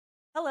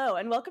Hello,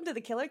 and welcome to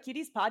the Killer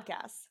Cuties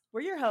podcast.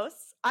 We're your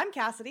hosts. I'm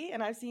Cassidy,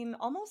 and I've seen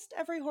almost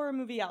every horror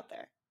movie out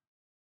there.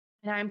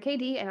 And I'm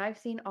KD, and I've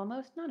seen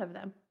almost none of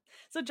them.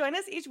 So join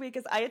us each week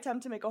as I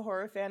attempt to make a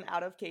horror fan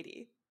out of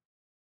KD.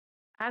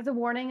 As a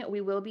warning,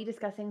 we will be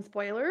discussing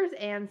spoilers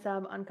and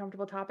some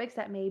uncomfortable topics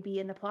that may be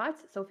in the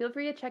plots, so feel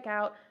free to check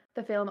out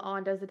the film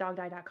on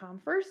doesthedogdie.com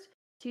first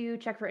to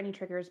check for any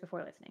triggers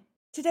before listening.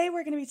 Today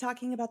we're going to be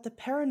talking about the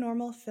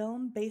paranormal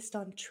film based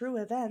on true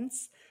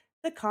events,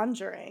 The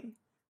Conjuring.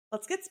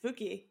 Let's get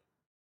spooky.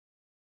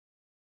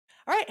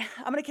 All right,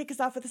 I'm going to kick us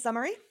off with a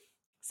summary.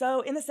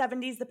 So in the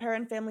 70s, the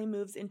Perron family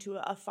moves into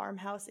a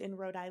farmhouse in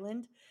Rhode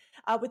Island.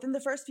 Within the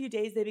first few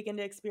days, they begin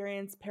to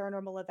experience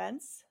paranormal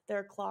events.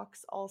 Their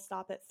clocks all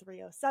stop at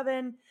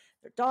 3:07.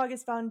 Their dog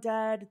is found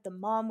dead. The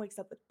mom wakes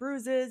up with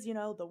bruises,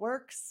 the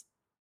works.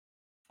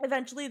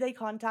 Eventually, they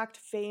contact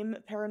famed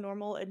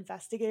paranormal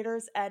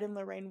investigators Ed and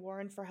Lorraine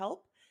Warren for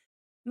help.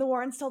 The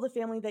Warrens tell the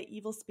family that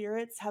evil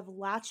spirits have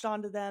latched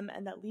onto them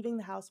and that leaving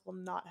the house will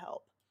not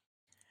help.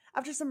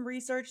 After some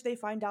research, they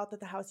find out that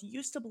the house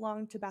used to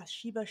belong to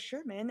Bathsheba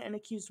Sherman, an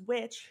accused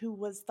witch who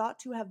was thought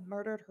to have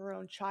murdered her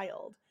own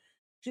child.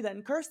 She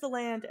then cursed the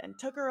land and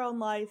took her own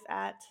life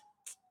at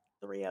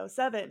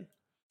 3:07.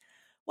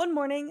 One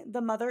morning, the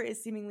mother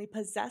is seemingly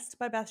possessed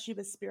by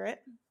Bathsheba's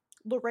spirit.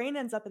 Lorraine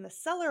ends up in the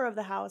cellar of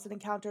the house and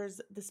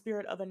encounters the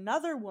spirit of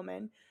another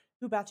woman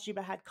who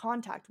Bathsheba had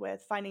contact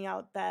with, finding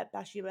out that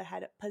Bathsheba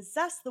had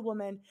possessed the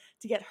woman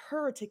to get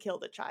her to kill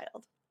the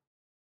child.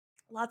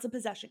 Lots of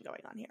possession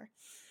going on here.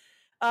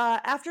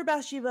 After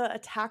Bathsheba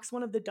attacks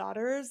one of the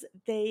daughters,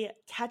 they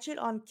catch it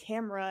on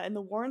camera, and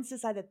the Warrens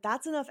decide that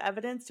that's enough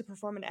evidence to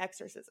perform an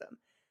exorcism.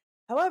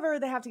 However,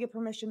 they have to get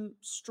permission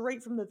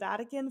straight from the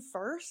Vatican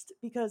first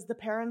because the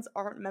parents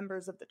aren't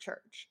members of the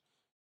church.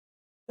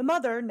 The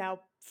mother,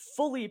 now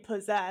fully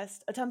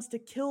possessed, attempts to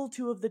kill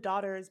two of the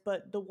daughters,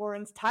 but the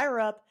Warrens tie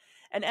her up,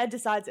 and Ed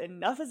decides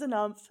enough is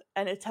enough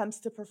and attempts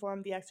to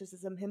perform the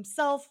exorcism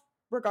himself,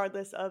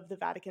 regardless of the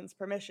Vatican's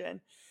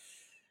permission.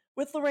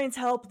 With Lorraine's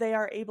help, they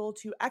are able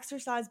to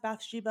exorcise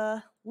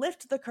Bathsheba,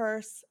 lift the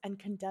curse, and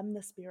condemn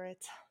the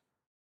spirit.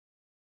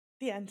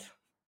 The end.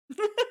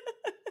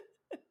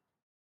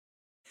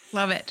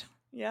 Love it.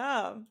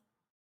 Yeah.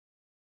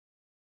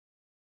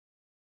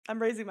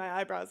 I'm raising my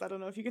eyebrows. I don't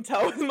know if you can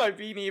tell with my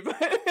beanie, but...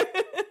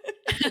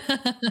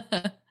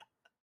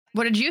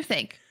 What did you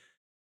think?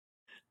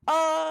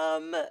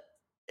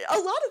 A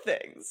lot of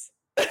things.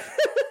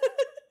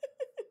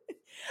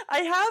 I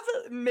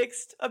have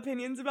mixed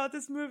opinions about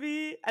this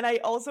movie, and I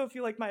also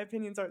feel like my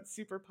opinions aren't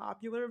super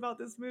popular about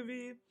this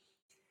movie.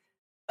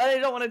 But I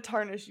don't want to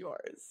tarnish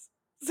yours.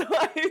 So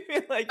I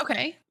feel like,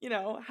 okay,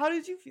 how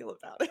did you feel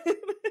about it?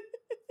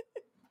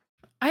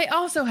 I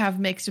also have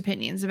mixed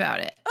opinions about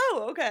it.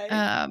 Oh, okay.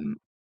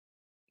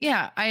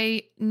 Yeah,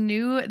 I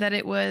knew that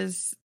it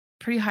was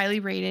pretty highly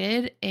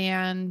rated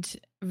and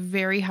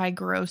very high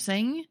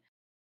grossing.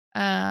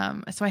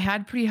 So I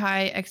had pretty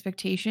high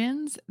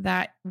expectations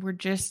that were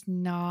just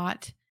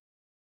not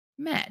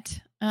met.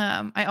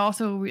 I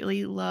also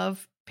really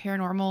love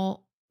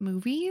paranormal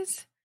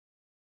movies.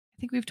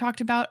 I think we've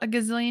talked about a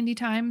gazillion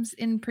times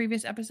in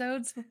previous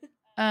episodes.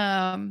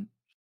 And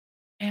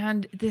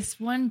this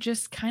one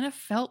just kind of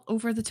felt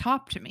over the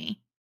top to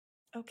me.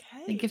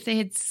 Okay. I think if they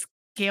had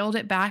scaled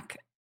it back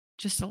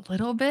just a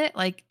little bit,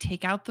 like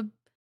take out the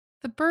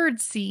bird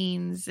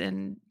scenes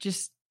and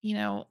just,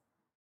 I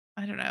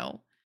don't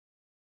know.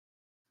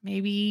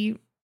 Maybe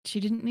she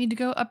didn't need to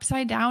go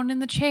upside down in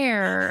the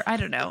chair. I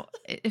don't know.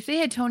 If they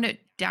had toned it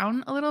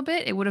down a little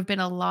bit, it would have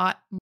been a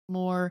lot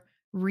more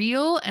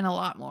real and a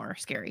lot more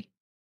scary.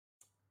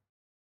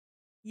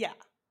 Yeah.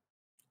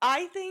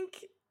 I think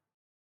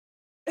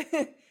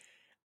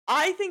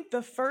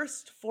the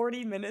first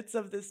 40 minutes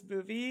of this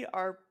movie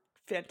are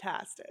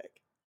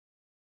fantastic.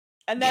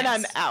 And then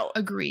I'm out.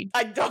 Agreed.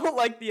 I don't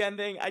like the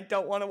ending. I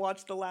don't want to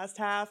watch the last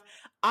half.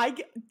 I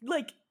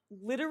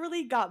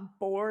literally got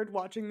bored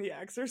watching The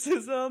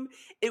Exorcism.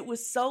 It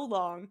was so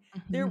long.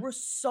 Mm-hmm. There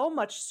was so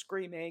much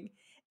screaming.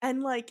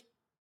 And what's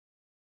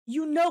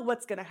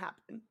going to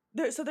happen.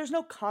 So there's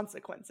no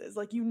consequences.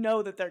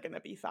 That they're going to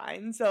be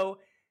fine. So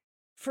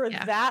for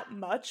that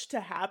much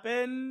to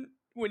happen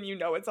when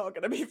it's all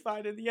going to be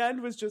fine in the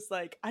end was just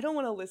I don't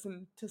want to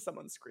listen to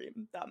someone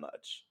scream that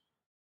much.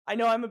 I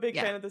know I'm a big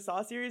fan of the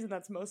Saw series and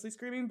that's mostly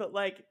screaming, but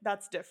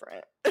that's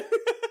different.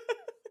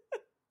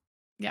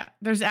 Yeah,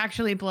 there's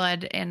actually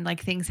blood and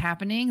things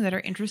happening that are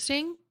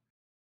interesting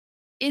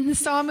in the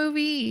Saw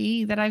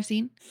movie that I've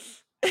seen.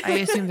 I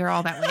assume they're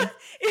all that way.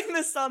 In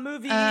the Saw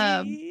movie.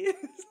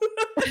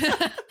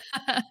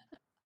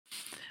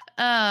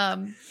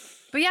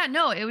 But yeah,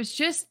 no, it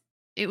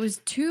was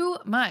too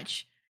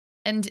much.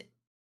 And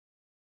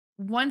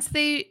once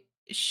they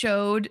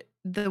showed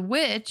the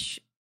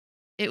witch,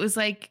 it was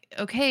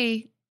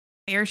okay,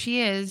 there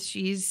she is.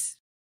 She's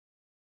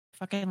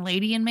fucking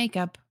lady in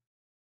makeup.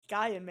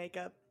 Guy in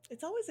makeup.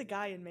 It's always a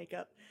guy in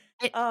makeup.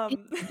 It's a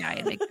guy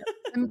in makeup.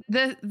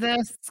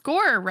 The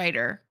score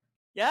writer.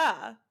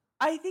 Yeah.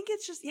 I think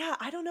it's just,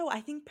 I don't know.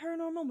 I think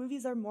paranormal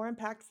movies are more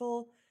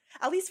impactful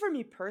At least for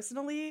me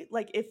personally,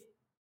 like if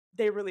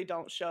they really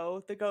don't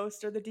show the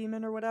ghost or the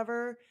demon or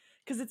whatever,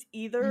 because it's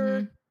either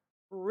Mhm.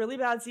 really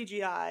bad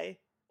CGI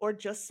or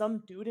just some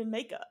dude in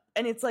makeup.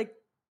 And it's like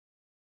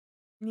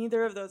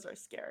neither of those are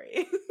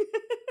scary.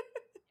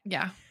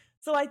 Yeah.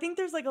 So I think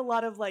there's like a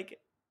lot of like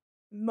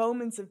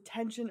moments of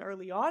tension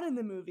early on in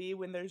the movie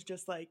when there's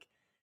just like,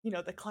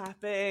 the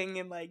clapping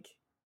and like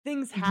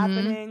things Mhm.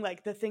 happening,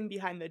 like the thing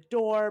behind the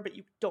door, but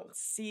you don't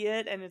see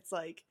it. And it's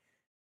like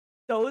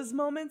those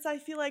moments I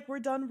feel like were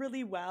done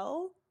really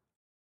well.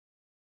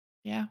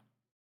 Yeah.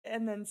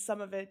 And then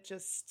some of it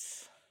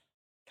just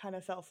kind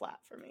of fell flat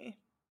for me.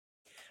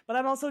 But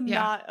I'm also Yeah.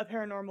 not a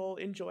paranormal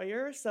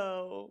enjoyer,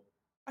 so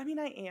I mean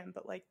I am,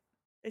 but like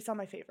it's not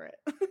my favorite.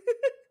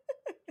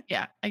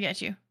 Yeah, I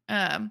get you.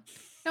 No,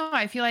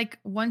 I feel like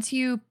once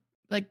you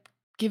like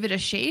give it a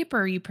shape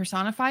or you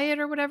personify it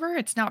or whatever,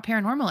 it's not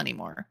paranormal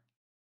anymore.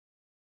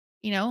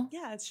 You know?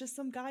 Yeah, it's just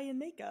some guy in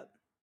makeup.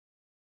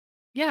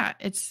 Yeah,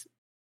 it's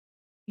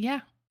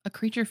yeah, a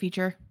creature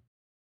feature.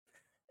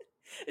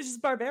 It's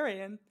just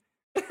barbarian.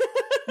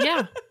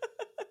 Yeah.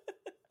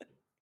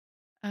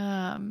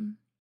 Um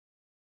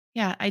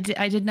yeah, I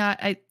did not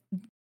I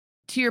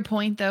to your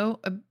point though,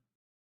 a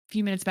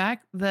few minutes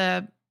back,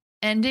 the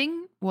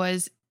ending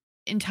was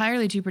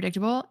entirely too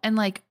predictable and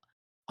like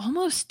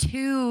almost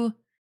too,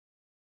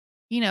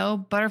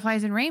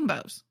 butterflies and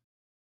rainbows.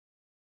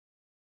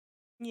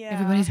 Yeah.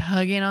 Everybody's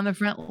hugging on the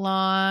front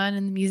lawn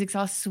and the music's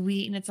all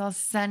sweet and it's all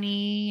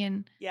sunny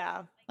and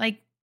Yeah.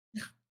 like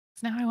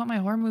it's not how I want my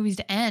horror movies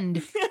to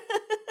end.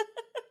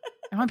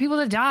 I want people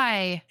to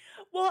die.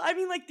 Well, I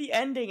mean like the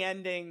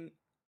ending,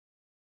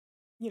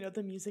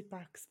 the music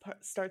box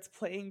starts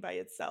playing by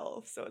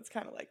itself, so it's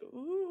kind of like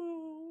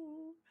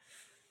ooh,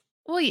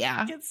 Well,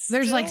 yeah. it's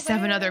There's like still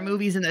 7 other there.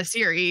 movies in the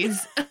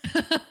series.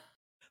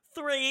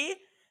 3.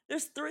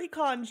 There's 3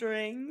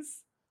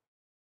 Conjurings,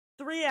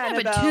 3 Yeah,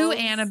 but 2 Annabelles,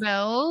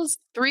 Annabelles,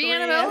 3 3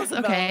 Annabelles, Annabelles,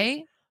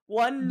 okay.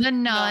 1 The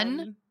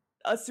Nun,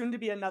 nun, soon to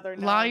be another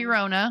La nun,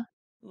 Llorona.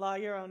 La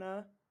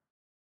Llorona,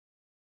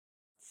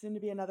 soon to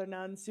be another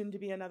nun, soon to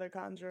be another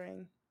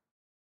Conjuring.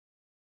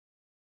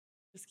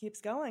 Just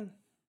keeps going.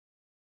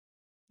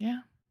 Yeah.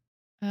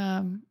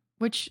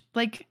 Which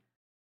like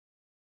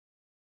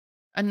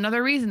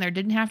another reason there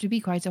didn't have to be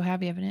quite so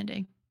happy of an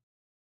ending.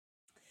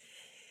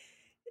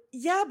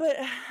 Yeah, but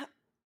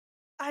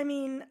I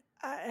mean,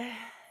 I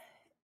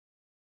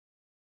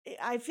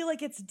feel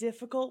like it's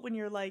difficult when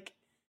you're like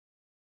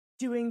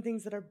doing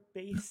things that are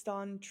based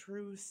on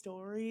true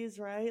stories,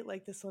 right?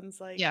 Like this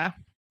one's Yeah.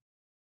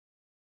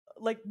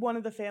 like one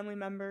of the family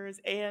members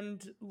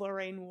and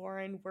Lorraine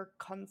Warren were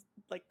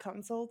like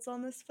consults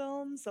on this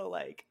film, so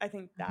like I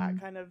think that Mhm.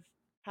 kind of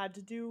had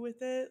to do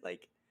with it.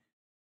 Like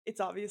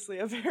it's obviously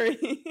a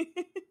very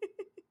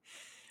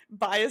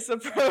biased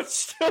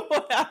approach to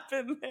what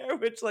happened there,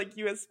 which like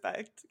you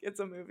expect. It's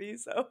a movie,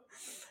 so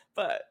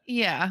but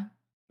Yeah.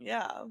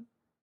 yeah.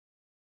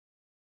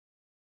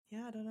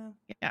 Yeah, I don't know.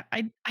 Yeah.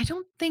 I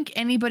don't think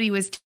anybody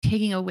was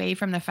taking away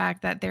from the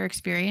fact that their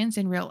experience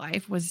in real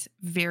life was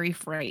very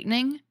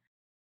frightening.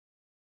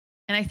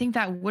 And I think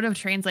that would have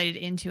translated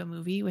into a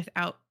movie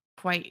without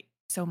quite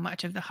so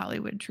much of the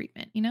Hollywood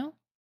treatment, you know?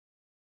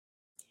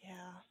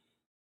 Yeah.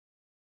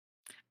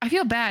 I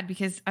feel bad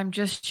because I'm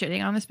just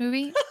shitting on this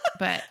movie,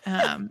 but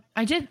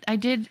I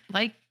did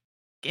like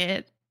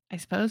it, I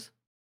suppose.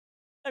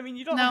 I mean,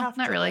 you don't No, have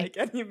not to really. like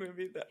any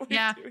movie that we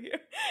Yeah. do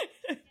here.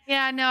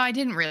 Yeah, no, I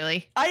didn't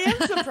really. I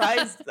am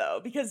surprised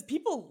though, because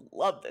people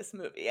love this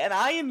movie, and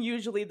I am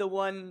usually the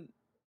one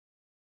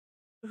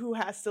who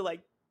has to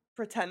like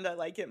pretend I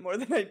like it more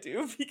than I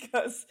do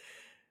because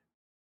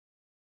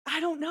I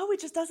don't know, it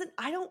just doesn't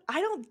I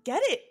don't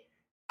get it.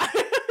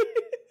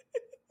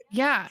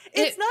 Yeah,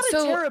 It's not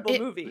a terrible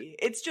it movie.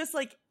 It's just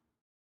like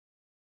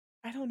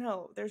I don't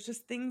know. There's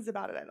just things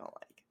about it I don't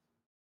like.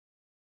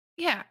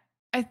 yeah,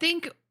 I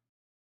think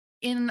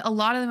in a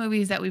lot of the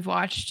movies that we've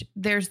watched,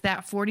 there's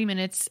that 40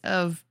 minutes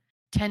of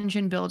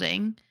tension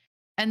building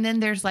and then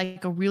there's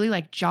like a really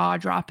like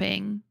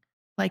jaw-dropping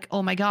like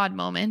oh my god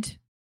moment.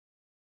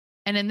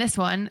 And in this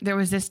one, there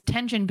was this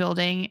tension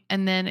building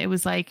and then it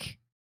was like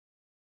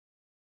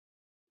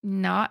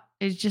not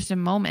it's just a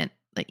moment.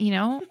 Like,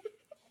 I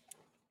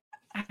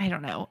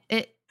don't know.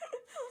 It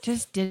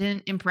just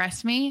didn't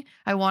impress me.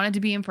 I wanted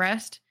to be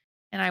impressed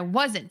and I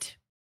wasn't.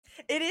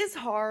 It is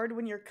hard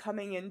when you're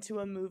coming into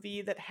a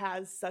movie that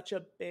has such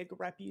a big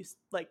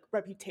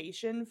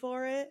reputation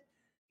for it.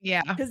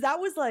 Yeah. Because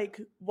that was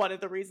like one of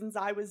the reasons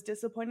I was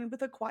disappointed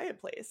with A Quiet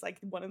Place. Like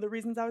one of the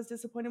reasons I was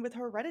disappointed with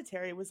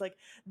Hereditary was like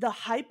the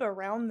hype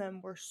around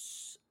them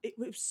it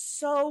was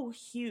so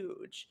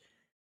huge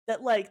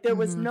that like there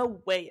was Mhm. no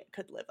way it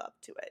could live up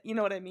to it. You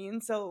know what I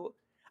mean? So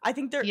I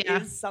think there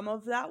Yeah. is some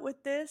of that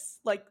with this.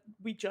 Like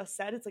we just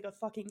said, it's like a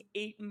fucking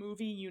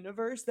 8-movie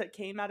universe that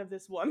came out of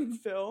this one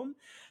film.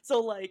 So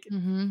like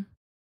Mhm.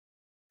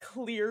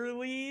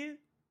 clearly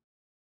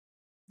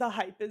the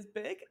hype is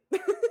big.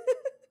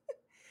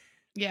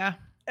 Yeah.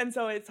 And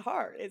so it's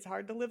hard. It's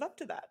hard to live up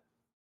to that.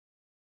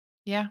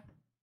 Yeah.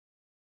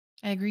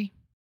 I agree.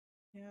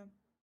 Yeah.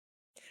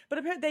 But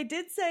apparently they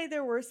did say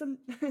there were some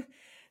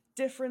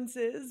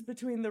differences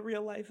between the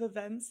real life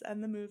events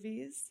and the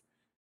movies.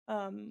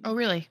 Oh,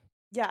 really?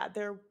 Yeah,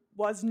 there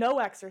was no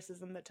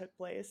exorcism that took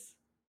place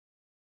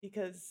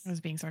because, I was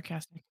being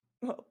sarcastic.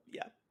 well,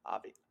 yeah,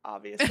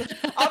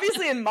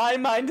 obviously in my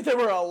mind there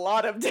were a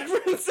lot of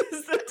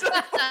differences that took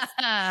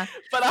place,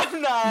 but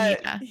I'm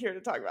not here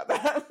to talk about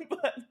that.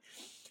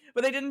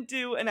 But they didn't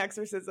do an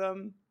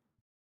exorcism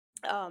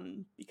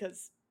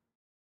because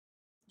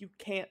you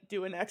can't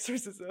do an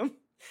exorcism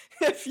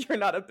if you're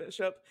not a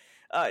bishop.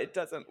 It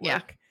doesn't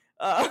work.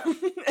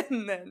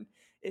 And then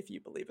if you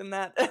believe in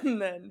that,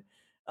 and then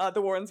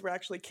the Warrens were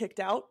actually kicked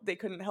out. They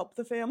couldn't help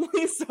the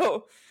family,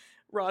 so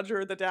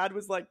Roger, the dad,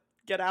 was like,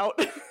 "Get out."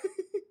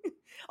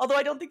 Although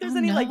I don't think there's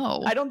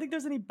I don't think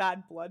there's any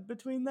bad blood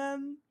between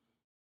them.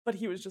 But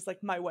he was just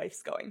like, "My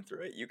wife's going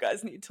through it. You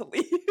guys need to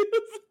leave."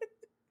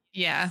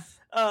 Yeah.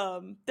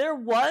 There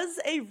was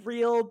a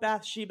real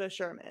Bathsheba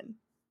Sherman.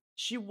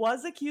 She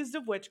was accused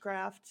of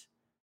witchcraft.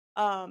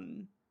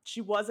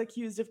 She was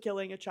accused of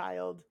killing a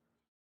child.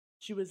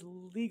 She was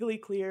legally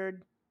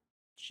cleared.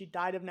 She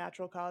died of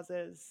natural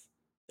causes.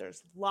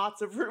 There's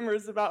lots of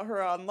rumors about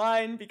her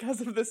online because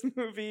of this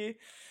movie.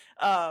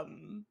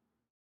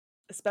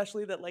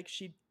 Especially that like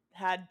she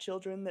had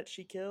children that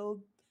she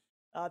killed.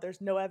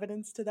 There's no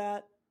evidence to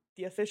that.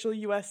 The official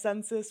US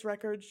Census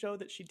records show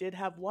that she did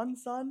have one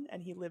son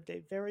and he lived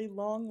a very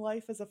long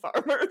life as a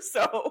farmer.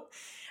 So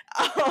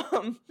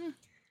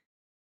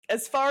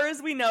as far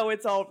as we know,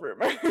 it's all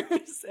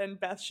rumors, and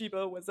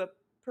Bathsheba was a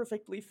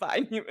perfectly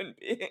fine human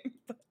being.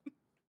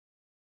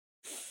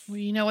 Well,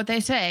 you know what they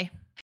say.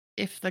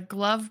 If the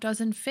glove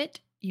doesn't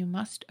fit, you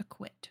must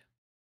acquit.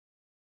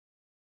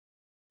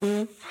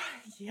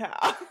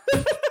 Yeah.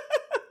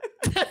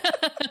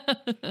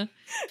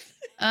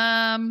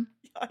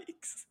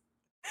 Yikes.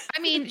 I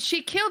mean,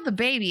 she killed the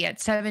baby at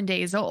 7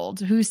 days old.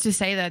 Who's to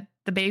say that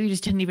the baby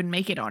just didn't even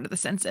make it onto the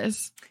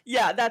census?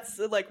 Yeah, that's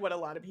like what a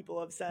lot of people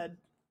have said.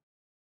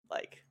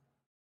 Like,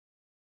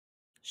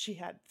 she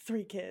had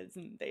 3 kids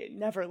and they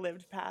never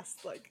lived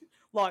past like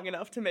long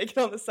enough to make it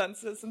on the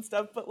census and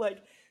stuff. But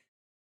like,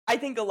 I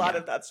think a lot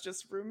of that's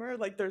just rumor.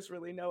 Like, there's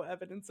really no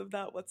evidence of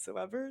that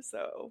whatsoever.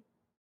 So,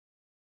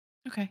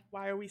 okay,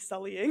 why are we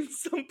sullying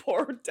some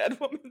poor dead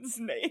woman's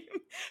name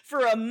for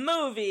a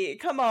movie?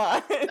 Come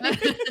on.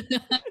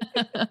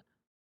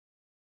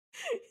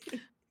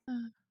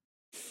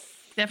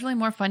 Definitely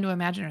more fun to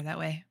imagine her that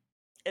way.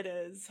 It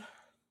is.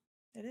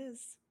 It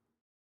is.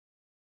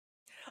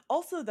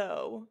 Also,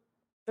 though,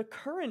 the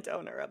current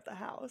owner of the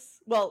house,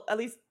 well, at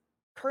least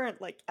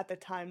current, like at the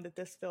time that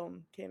this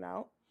film came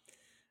out,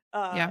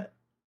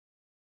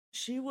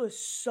 she was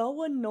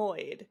so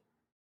annoyed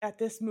at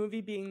this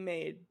movie being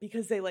made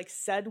because they like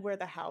said where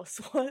the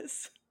house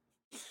was.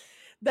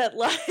 That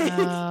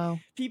like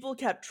people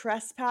kept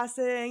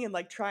trespassing and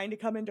like trying to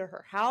come into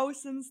her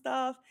house and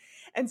stuff.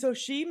 And so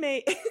she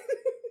made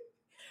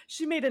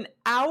she made an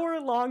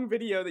hour-long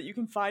video that you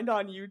can find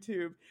on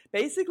YouTube,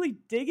 basically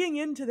digging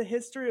into the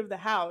history of the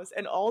house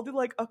and all the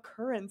like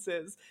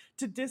occurrences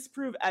to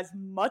disprove as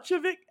much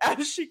of it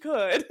as she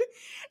could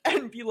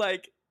and be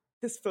like,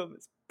 this film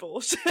is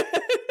bullshit.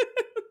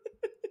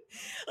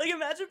 Like,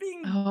 imagine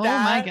being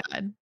my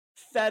God,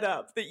 fed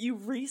up that you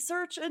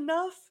research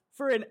enough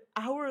for an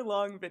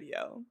hour-long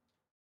video.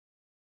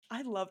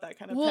 I love that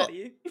kind of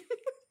petty.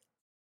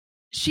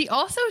 She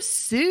also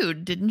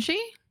sued, didn't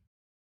she?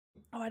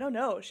 Oh, I don't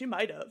know. She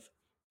might have.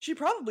 She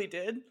probably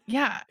did.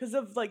 Yeah. Because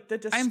of like the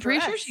distress. I'm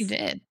pretty sure she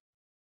did.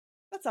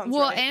 That sounds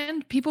right.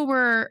 And people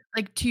were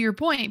like, to your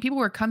point, people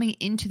were coming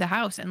into the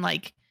house and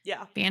like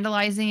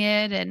vandalizing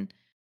it,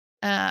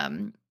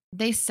 and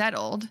they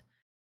settled.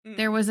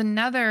 There was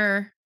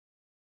another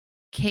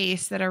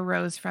case that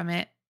arose from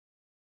it.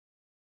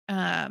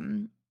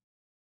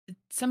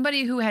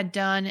 Somebody who had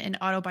done an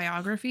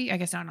autobiography, I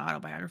guess not an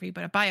autobiography,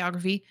 but a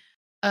biography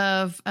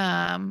of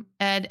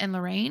Ed and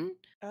Lorraine.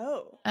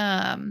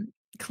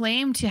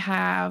 Claimed to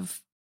have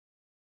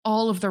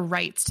all of the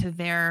rights to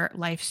their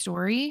life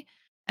story,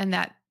 and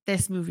that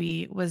this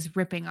movie was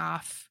ripping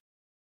off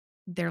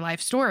their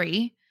life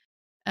story.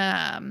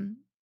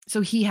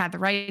 So he had the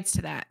rights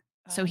to that.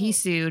 So he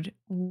sued.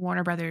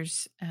 Warner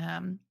Brothers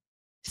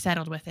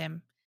settled with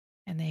him,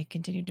 and they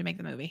continued to make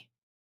the movie.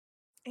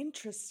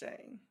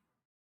 Interesting.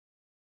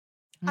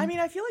 I mean,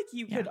 I feel like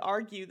you could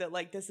argue that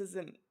like this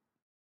isn't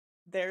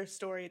their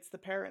story, it's the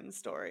Perron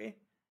story.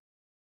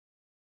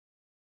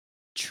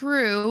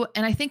 True.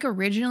 And I think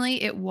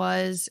originally it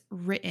was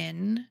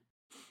written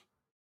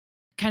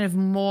kind of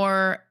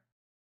more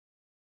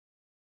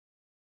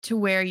to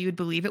where you would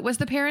believe it was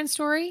the Perron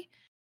story.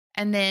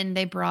 And then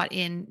they brought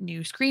in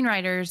new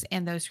screenwriters,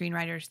 and those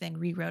screenwriters then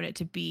rewrote it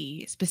to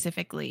be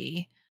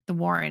specifically the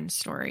Warren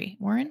story.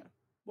 Warren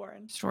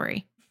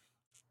story.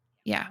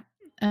 Yeah.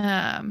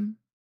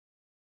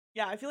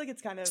 Yeah, I feel like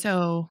it's kind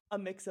of a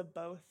mix of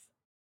both.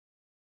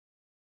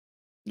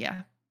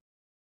 Yeah.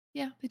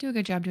 Yeah, they do a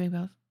good job doing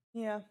both.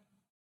 Yeah.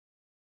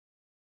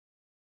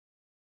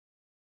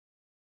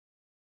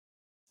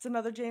 It's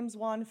another James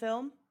Wan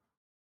film,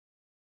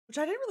 which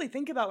I didn't really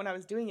think about when I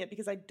was doing it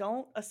because I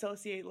don't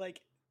associate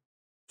like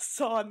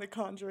Saw and The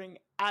Conjuring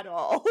at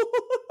all.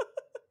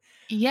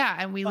 Yeah,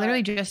 and we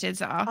literally But just did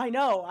Saw. I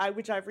know,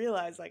 which I've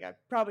realized like I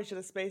probably should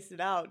have spaced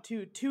it out.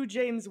 Two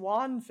James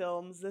Wan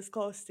films this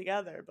close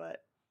together,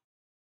 but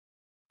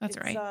That's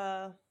right.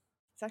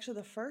 It's actually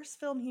the first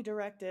film he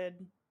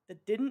directed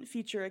that didn't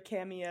feature a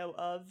cameo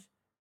of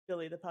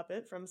Billy the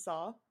Puppet from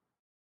Saw.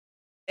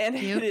 And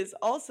Cute. it is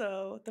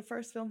also the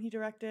first film he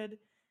directed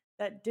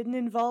that didn't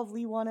involve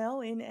Lee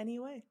Wanell in any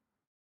way.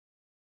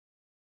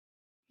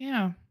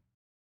 Yeah.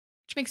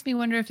 Which makes me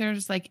wonder if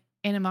there's like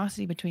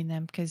animosity between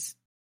them, because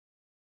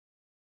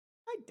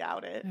I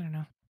doubt it. I don't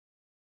know.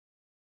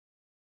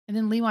 And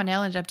then Lee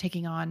Wanell ended up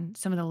taking on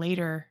some of the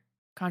later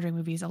Conjuring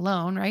movies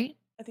alone, right?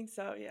 I think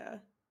so, yeah.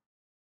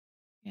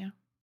 Yeah.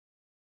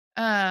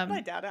 But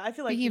I doubt it. I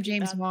feel like speaking of he did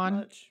James that Wan,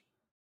 much.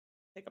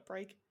 Take a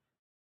break,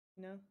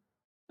 you know?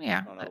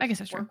 yeah, I don't know, I guess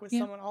that's true. work with Yeah.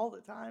 someone all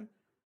the time.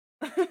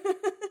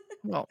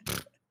 Well,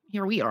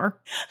 here we are.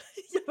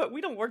 Yeah, but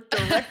we don't work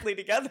directly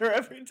together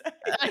every day.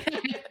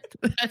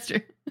 That's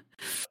true.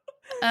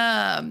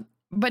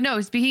 But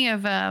no, speaking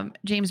of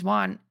James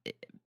Wan,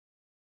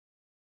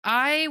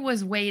 I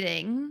was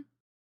waiting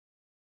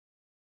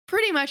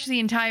pretty much the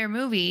entire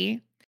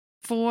movie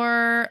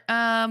for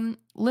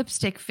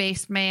lipstick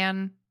face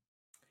man,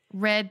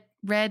 red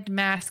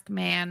mask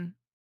man.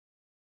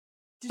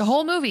 The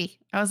whole movie.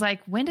 I was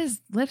like, when does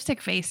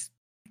lipstick face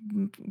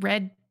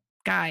red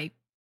guy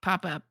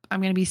pop up? I'm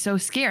going to be so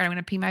scared. I'm going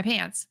to pee my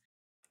pants.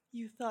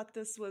 You thought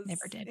this was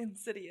Never did.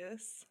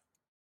 Insidious.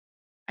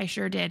 I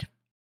sure did.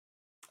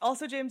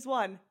 Also James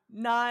Wan,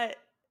 not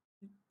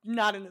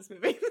in this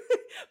movie.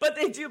 But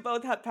they do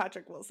both have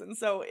Patrick Wilson,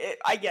 so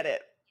I get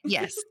it.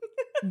 Yes.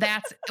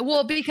 That's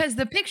well, because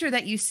the picture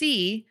that you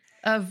see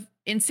of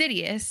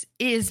Insidious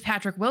is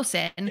Patrick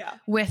Wilson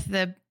with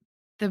the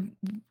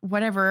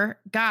whatever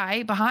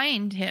guy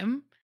behind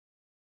him.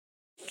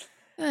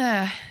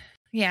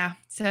 Yeah.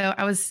 So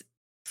I was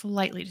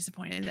slightly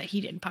disappointed that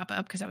he didn't pop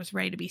up because I was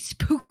ready to be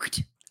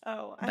spooked.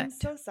 Oh, I'm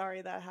so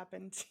sorry that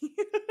happened to you.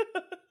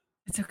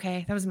 It's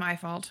okay. That was my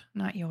fault,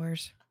 not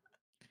yours.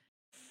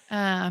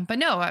 But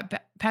no,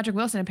 Patrick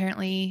Wilson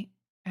apparently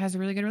has a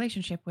really good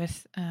relationship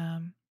with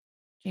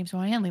James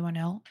Wan and Lee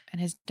Wanell, and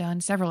has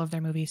done several of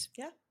their movies.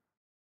 Yeah.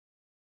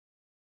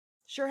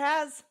 Sure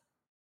has.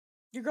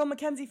 Your girl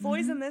Mackenzie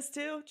Foy's in this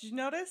too. Did you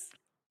notice?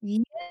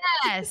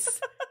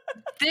 Yes.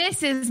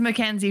 This is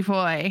Mackenzie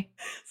Foy.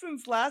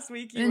 Since last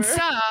week you and were...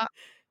 Saw.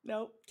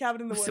 Nope.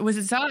 Cabin in the Woods. Was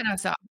it Saw? No,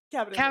 Saw.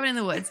 Cabin in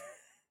the Woods.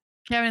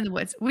 Cabin in the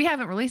Woods. We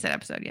haven't released that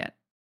episode yet.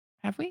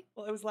 Have we?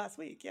 Well, it was last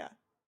week, yeah.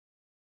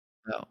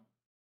 Oh.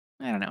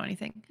 I don't know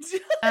anything.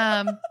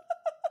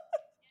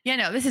 Yeah,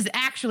 no, this is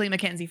actually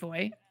Mackenzie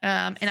Foy.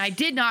 And I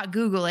did not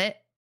Google it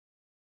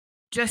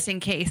just in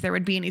case there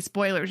would be any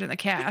spoilers in the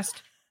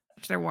cast,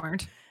 which there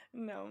weren't.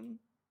 No.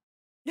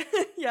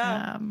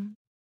 Yeah.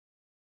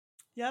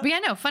 Yeah. But yeah,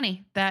 no,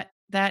 funny that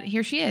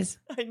here she is.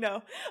 I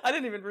know. I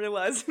didn't even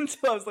realize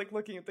until I was like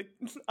looking at the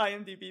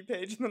IMDb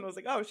page, and then I was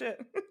like, oh shit.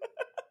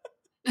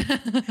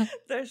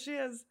 There she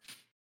is.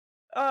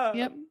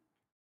 Yep.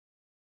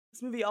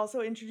 This movie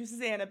also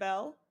introduces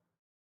Annabelle,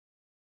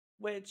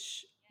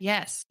 which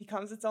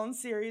becomes its own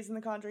series in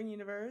the Conjuring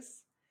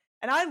universe.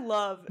 And I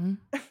love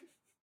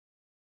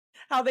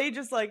how they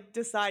just like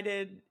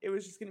decided it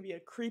was just going to be a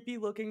creepy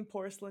looking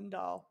porcelain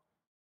doll.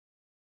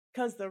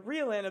 Because the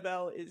real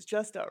Annabelle is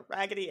just a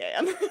Raggedy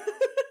Ann.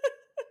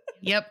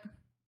 Yep.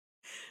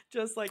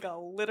 Just like a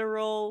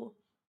literal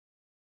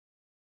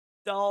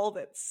doll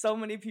that so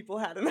many people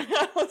had in their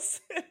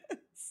houses.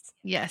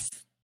 Yes.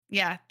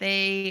 Yeah.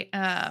 They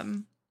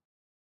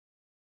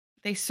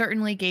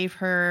certainly gave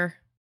her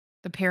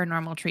the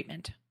paranormal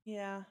treatment.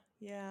 Yeah.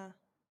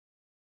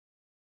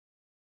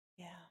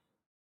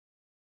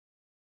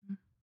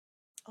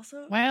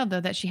 Also, wild though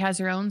that she has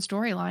her own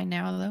storyline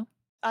now, though.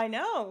 I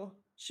know.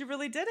 She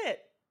really did it.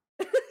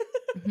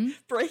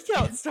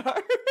 Breakout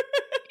star.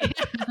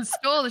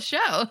 Stole the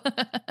show.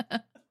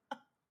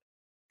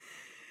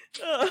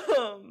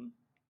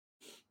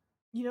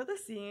 You know the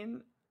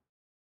scene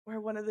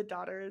where one of the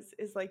daughters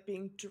is like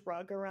being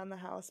drug around the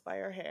house by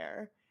her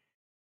hair?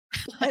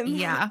 And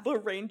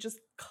Lorraine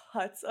just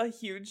cuts a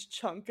huge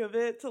chunk of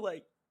it to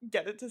like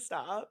get it to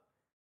stop.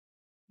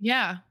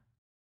 Yeah.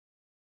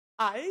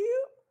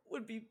 I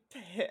would be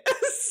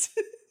pissed.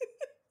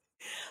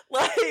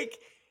 Like,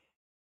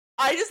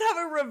 I just have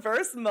a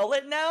reverse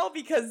mullet now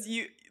because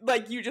you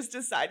just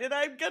decided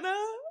I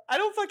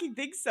don't fucking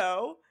think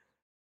so.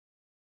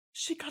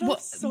 She cut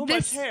off so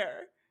much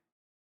hair.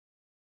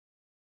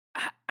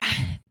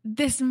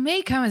 This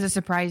may come as a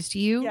surprise to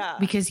you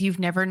because you've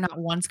never not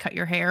once cut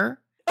your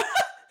hair.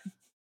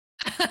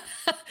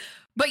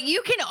 But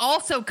you can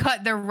also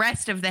cut the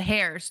rest of the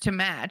hairs to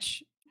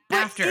match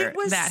after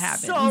that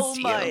happens. So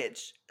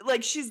much.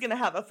 Like, she's gonna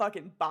have a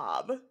fucking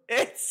bob.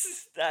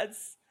 That's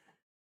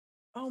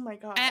oh my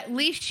god. At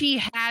least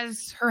she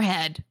has her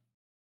head.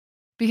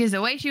 Because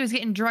the way she was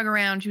getting drug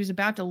around, she was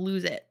about to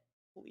lose it.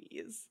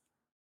 Please.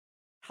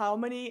 How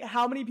many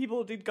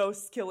people did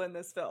ghosts kill in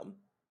this film?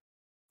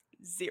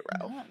 0.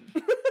 None.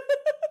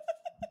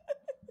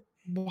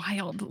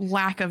 Wild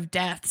lack of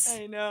deaths.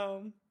 I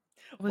know.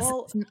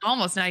 It's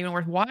almost not even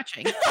worth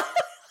watching.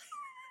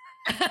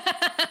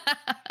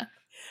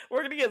 We're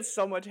going to get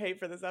so much hate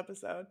for this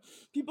episode.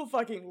 People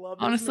fucking love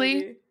this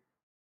Honestly,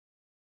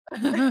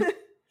 movie.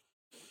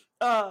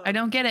 I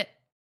don't get it.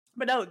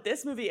 But no,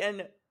 this movie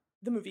and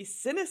the movie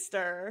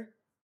Sinister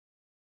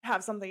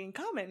have something in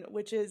common,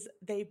 which is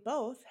they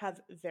both have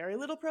very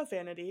little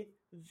profanity,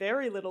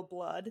 very little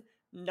blood,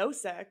 no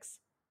sex,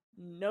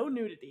 no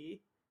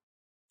nudity,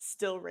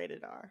 still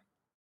rated R.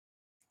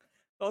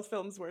 Both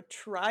films were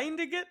trying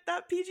to get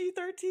that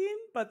PG-13,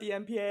 but the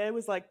MPAA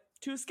was like,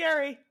 too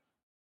scary.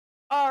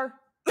 R.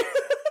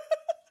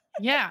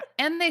 Yeah,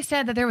 and they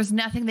said that there was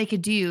nothing they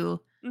could do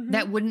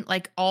that wouldn't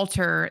like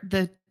alter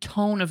the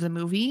tone of the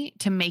movie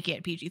to make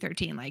it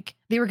PG-13. Like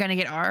they were going to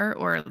get R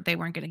or they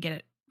weren't going to get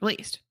it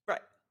released. Right.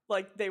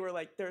 Like they were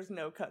like, there's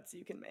no cuts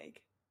you can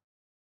make.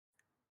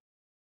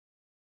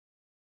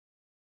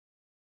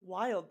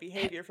 Wild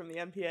behavior from the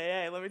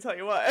MPAA, let me tell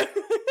you what.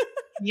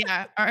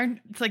 Yeah,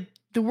 it's like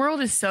the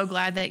world is so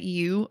glad that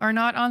you are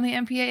not on the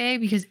MPAA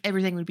because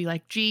everything would be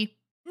like G,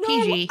 no,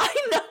 PG.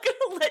 I'm not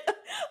gonna let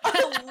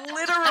a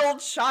literal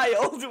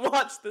child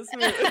watch this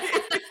movie.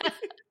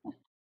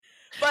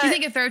 But you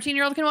think a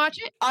 13-year-old can watch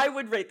it? I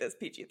would rate this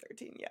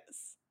PG-13,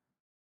 yes.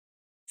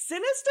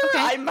 Sinister, Okay.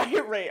 I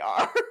might rate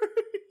R.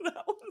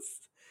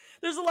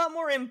 There's a lot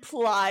more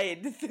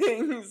implied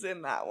things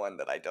in that one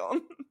that I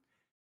don't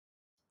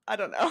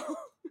know.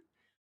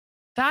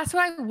 That's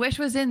what I wish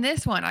was in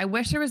this one. I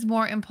wish there was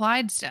more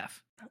implied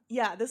stuff.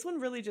 Yeah, this one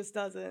really just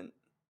doesn't.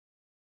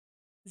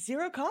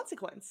 0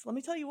 consequence. Let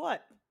me tell you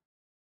what.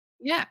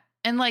 Yeah.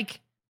 And like,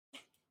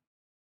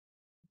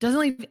 doesn't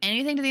leave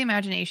anything to the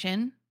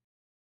imagination.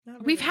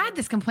 We've had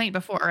this complaint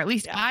before, or at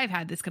least I've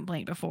had this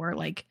complaint before.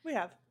 Like, we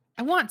have.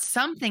 I want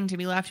something to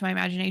be left to my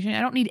imagination.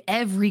 I don't need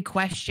every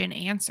question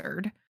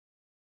answered.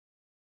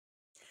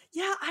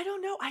 Yeah, I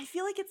don't know. I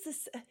feel like it's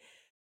this.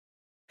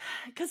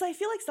 Because I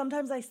feel like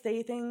sometimes I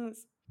say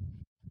things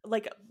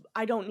like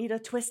I don't need a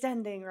twist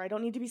ending or I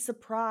don't need to be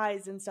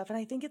surprised and stuff. And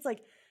I think it's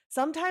like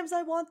sometimes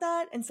I want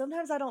that and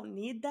sometimes I don't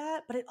need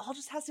that. But it all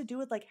just has to do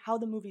with like how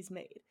the movie's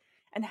made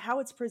and how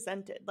it's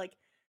presented. Like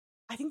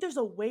I think there's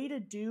a way to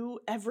do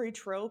every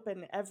trope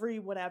and every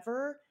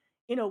whatever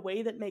in a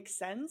way that makes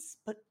sense.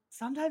 But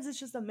sometimes it's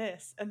just a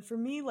miss. And for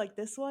me, like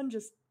this one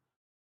just,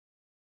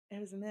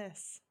 it was a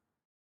miss.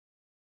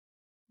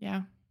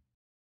 Yeah.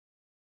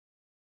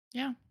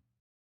 Yeah.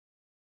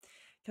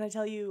 Can I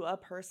tell you a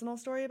personal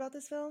story about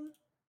this film?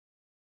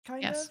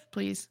 Yes,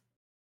 please.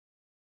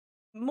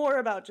 More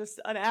about just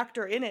an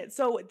actor in it.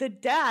 So the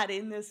dad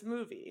in this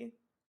movie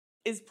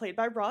is played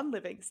by Ron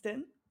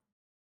Livingston.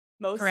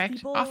 Correct.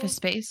 People, Office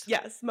Space.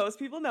 Yes, most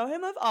people know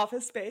him of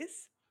Office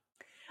Space.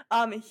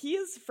 He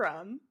is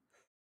from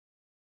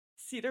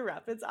Cedar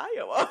Rapids,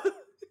 Iowa.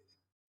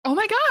 Oh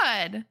my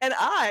God. And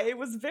I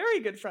was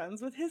very good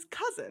friends with his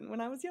cousin when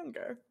I was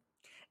younger.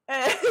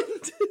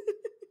 And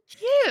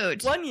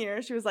cute. One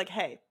year she was like,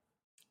 hey,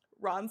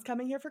 Ron's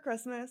coming here for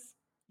Christmas.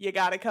 You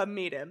gotta come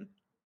meet him.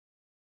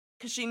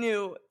 Because she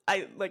knew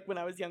when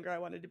I was younger, I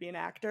wanted to be an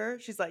actor.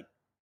 She's like,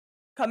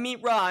 come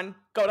meet Ron,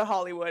 go to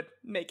Hollywood,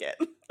 make it.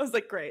 I was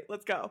like, great,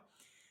 let's go.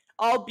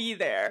 I'll be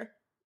there.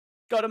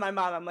 Go to my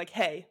mom. I'm like,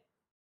 hey,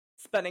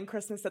 spending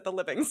Christmas at the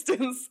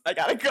Livingstons. I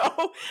gotta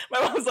go.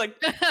 My mom's like,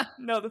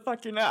 no, the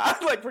fuck you're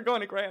not. Like, we're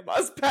going to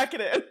grandma's. Pack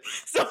it in.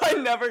 So I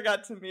never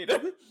got to meet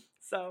him.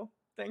 So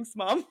thanks,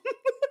 Mom.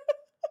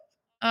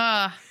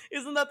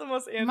 Isn't that the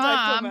most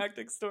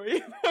anticlimactic story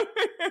you've ever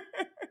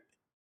heard?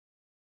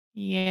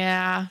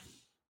 Yeah.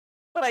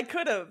 But I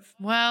could have.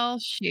 Well,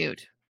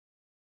 shoot.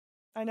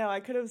 I know, I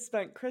could have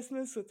spent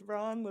Christmas with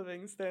Ron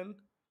Livingston.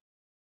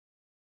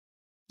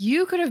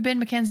 You could have been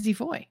Mackenzie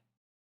Foy.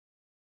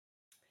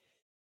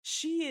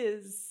 She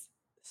is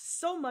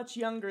so much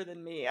younger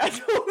than me. I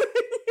don't.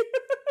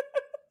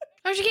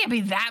 Oh, she can't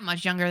be that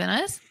much younger than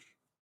us.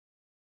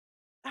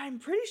 I'm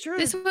pretty sure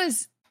this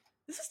was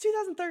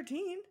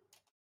 2013.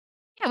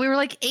 Yeah, we were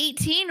like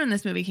 18 when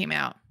this movie came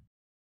out.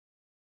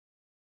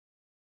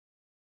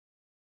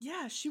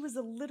 Yeah, she was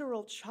a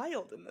literal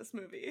child in this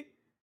movie.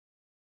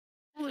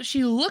 Well,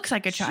 she looks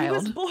like a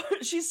child.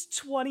 She's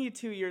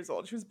 22 years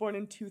old. She was born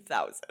in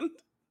 2000.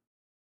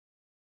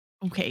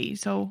 Okay,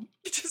 so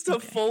just a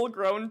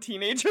full-grown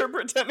teenager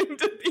pretending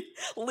to be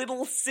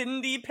little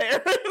Cindy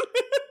Perron.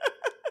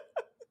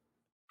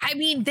 I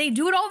mean, they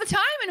do it all the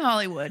time in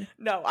Hollywood.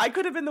 No, I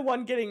could have been the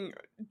one getting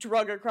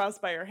drug across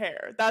by her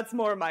hair. That's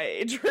more my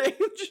age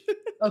range.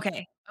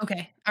 Okay,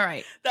 all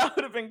right. That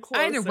would have been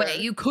closer. Either way,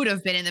 you could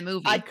have been in the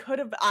movie. I could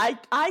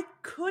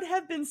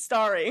have been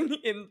starring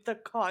in The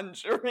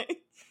Conjuring.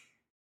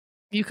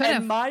 You could have.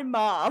 And my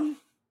mom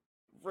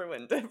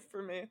ruined it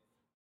for me.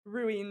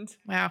 Ruined.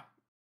 Wow.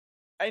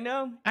 I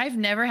know. I've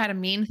never had a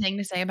mean thing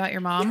to say about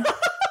your mom.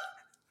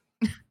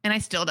 And I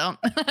still don't.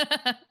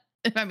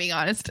 If I'm being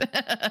honest.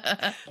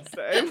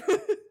 Same.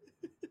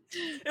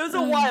 It was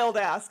a wild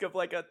ask of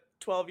like a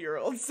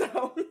 12-year-old,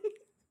 so.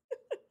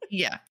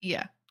 Yeah.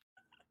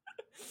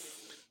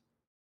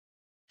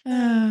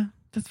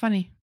 That's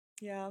funny.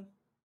 Yeah.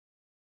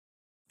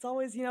 It's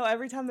always,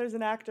 every time there's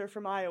an actor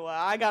from Iowa,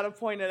 I gotta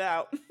point it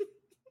out.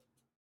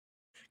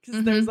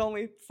 Because there's Mm-hmm.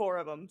 only 4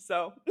 of them,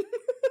 so.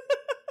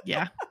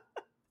 Yeah.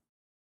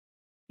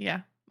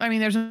 Yeah. I mean,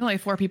 there's only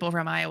 4 people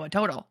from Iowa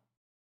total.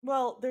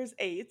 Well, there's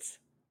 8.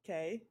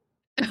 Okay.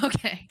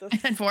 Okay.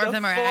 And 4 of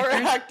them are 4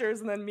 actors.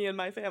 actors and then me and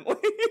my family.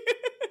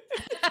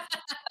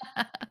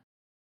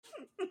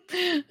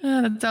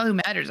 That's all who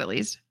matters, at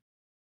least.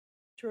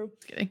 True.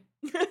 Just kidding.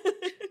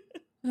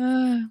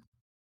 All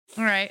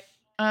right.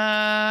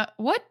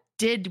 What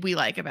did we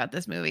like about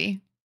this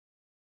movie?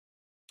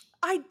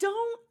 I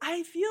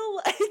feel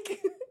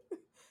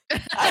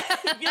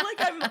like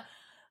I'm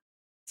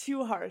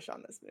too harsh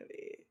on this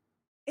movie.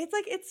 It's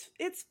like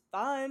it's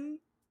fun.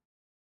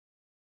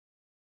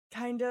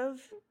 Kind of.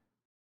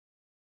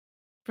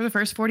 For the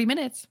first 40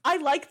 minutes. I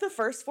like the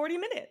first 40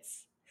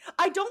 minutes.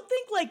 I don't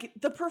think like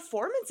the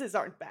performances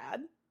aren't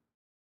bad.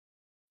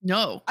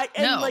 No.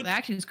 The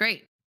acting is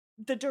great.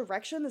 The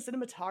direction, the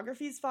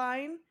cinematography is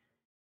fine.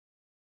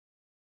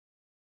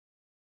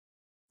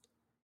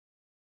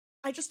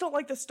 I just don't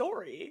like the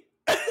story.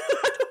 I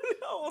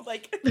don't know,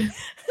 like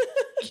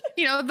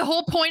the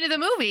whole point of the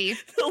movie.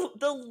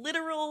 The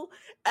literal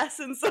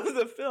essence of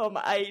the film,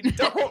 I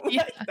don't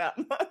like that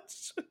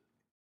much.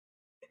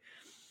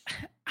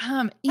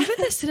 Even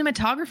the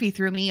cinematography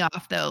threw me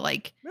off though.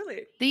 Like,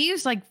 really, they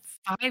used like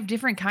 5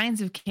 different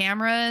kinds of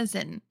cameras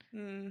and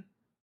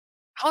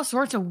all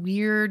sorts of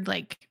weird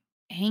like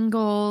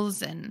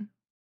angles, and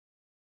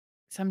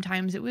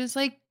sometimes it was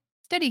like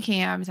steady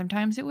cam,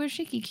 sometimes it was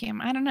shaky cam.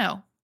 I don't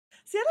know.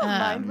 See, I don't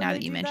mind when now they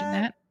that you do mentioned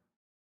that,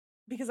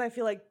 because I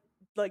feel like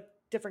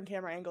different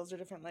camera angles or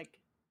different like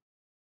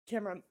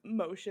camera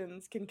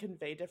motions can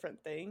convey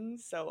different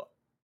things. So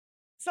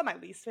it's not my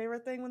least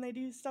favorite thing when they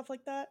do stuff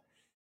like that.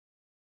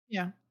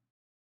 Yeah.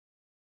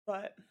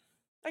 But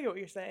I get what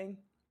you're saying.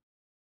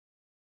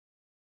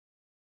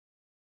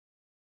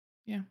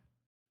 Yeah.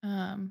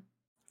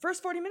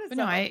 First 40 minutes,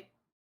 no, though, I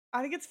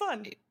think it's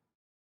fun.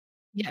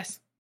 Yes.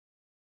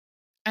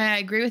 I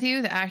agree with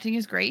you. The acting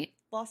is great.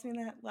 Lost me in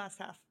that last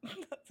half.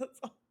 That's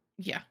all.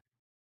 Yeah.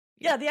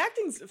 Yeah, the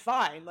acting's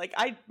fine. Like,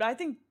 I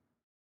think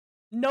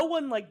no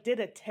one, like, did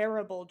a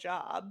terrible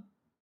job.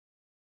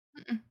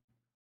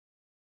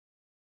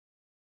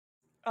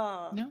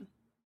 No.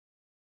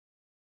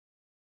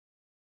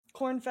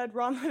 Corn-fed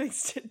Ron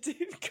Livingston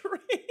did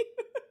great.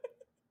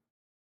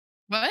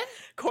 What?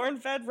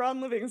 Corn-fed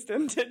Ron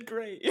Livingston did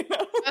great,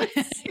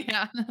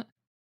 Yeah.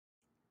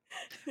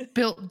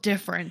 Built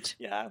different.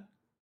 Yeah.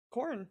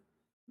 Corn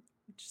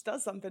just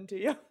does something to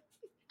you.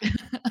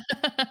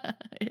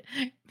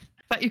 I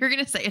thought you were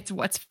going to say it's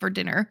what's for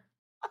dinner.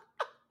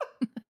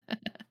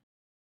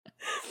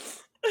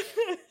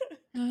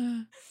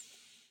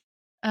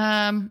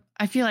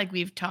 I feel like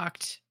we've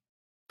talked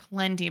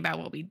plenty about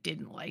what we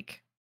didn't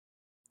like.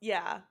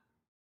 Yeah.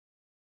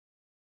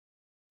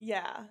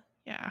 Yeah.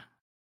 Yeah.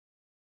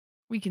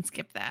 We can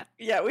skip that.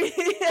 Yeah, I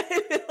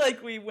feel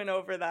like we went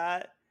over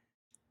that.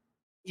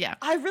 Yeah.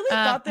 I really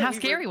thought that how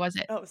scary was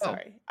it? Oh,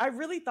 sorry. I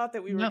really thought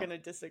that we were going to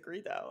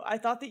disagree, though. I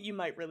thought that you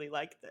might really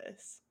like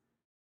this.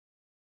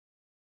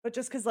 But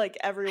just because, like,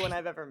 everyone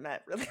I've ever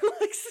met really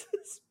likes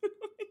this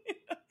movie.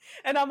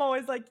 And I'm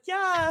always like,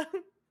 yeah,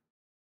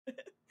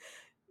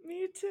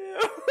 me too.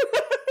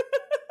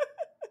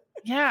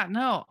 Yeah,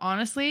 no,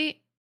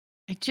 honestly,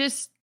 I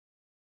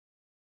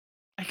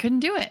couldn't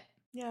do it.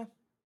 Yeah.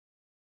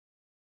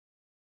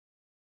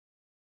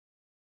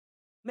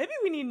 Maybe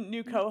we need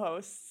new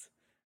co-hosts.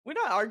 We're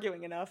not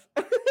arguing enough.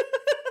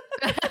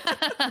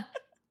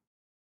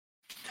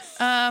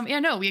 Yeah,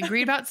 no, we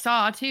agreed about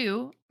Saw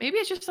too. Maybe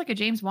it's just like a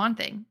James Wan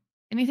thing.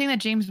 Anything that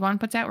James Wan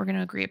puts out, we're going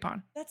to agree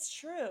upon. That's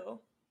true.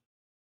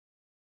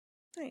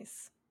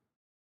 Nice.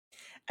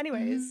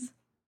 Anyways,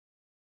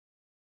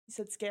 you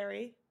said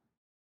scary.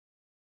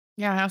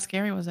 Yeah, how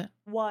scary was it?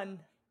 1.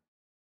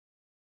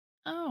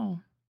 Oh.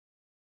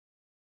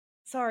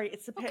 Sorry,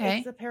 it's the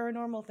Okay.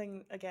 paranormal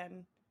thing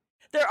again.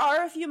 There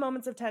are a few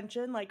moments of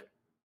tension, like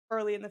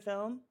early in the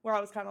film, where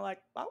I was kind of like,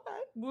 okay,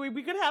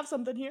 we could have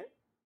something here.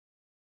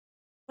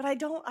 But I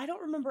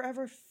don't remember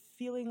ever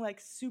feeling like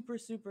super,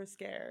 super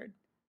scared.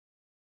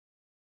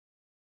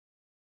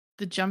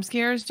 The jump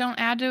scares don't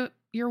add to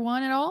your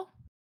 1 at all?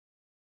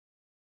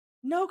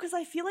 No, because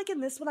I feel like in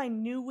this one I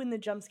knew when the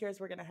jump scares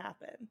were going to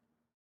happen.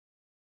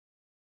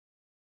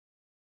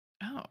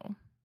 Oh.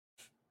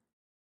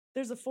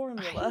 There's a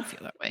formula. I didn't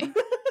feel that way.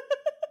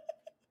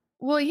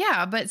 Well,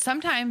 yeah, but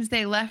sometimes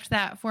they left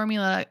that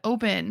formula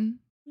open.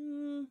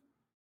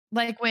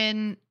 Like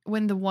when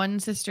the one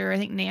sister, I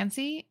think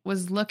Nancy,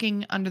 was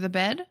looking under the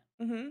bed.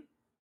 Mm-hmm.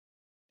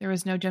 There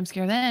was no jump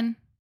scare then.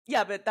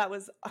 Yeah, but that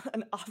was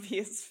an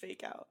obvious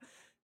fake out.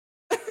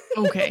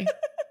 Okay.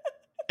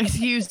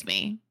 Excuse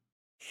me.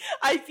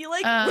 I feel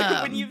like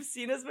when you've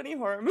seen as many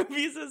horror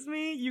movies as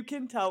me, you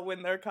can tell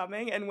when they're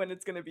coming and when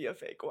it's going to be a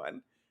fake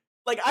one.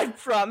 Like, I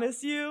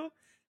promise you,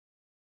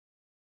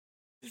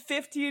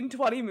 15,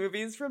 20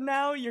 movies from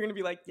now, you're going to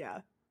be like,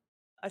 yeah,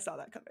 I saw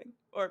that coming.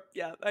 Or,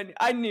 yeah,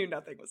 I knew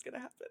nothing was going to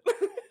happen.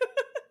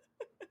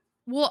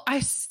 Well, I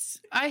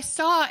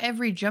saw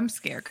every jump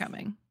scare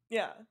coming.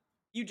 Yeah.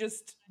 You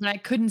just... But I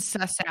couldn't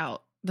suss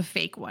out the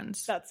fake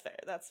ones. That's fair.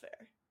 That's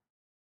fair.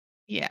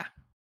 Yeah.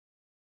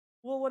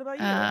 Well, what about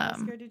you? How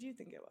scared did you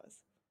think it was?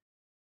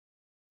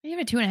 I give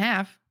it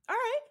 2.5. All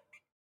right.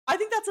 I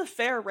think that's a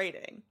fair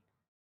rating.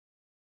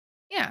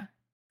 Yeah.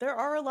 There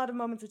are a lot of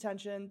moments of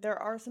tension.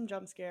 There are some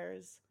jump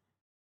scares.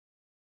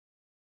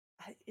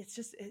 It's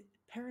just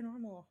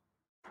paranormal.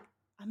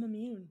 I'm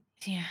immune.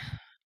 Yeah.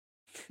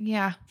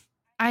 Yeah.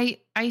 I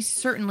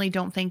certainly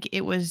don't think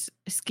it was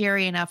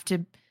scary enough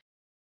to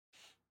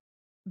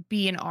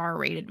be an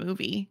R-rated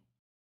movie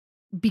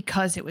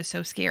because it was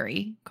so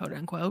scary, quote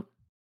unquote.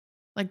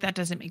 Like, that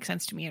doesn't make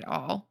sense to me at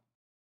all.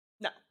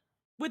 No.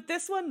 With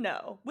this one,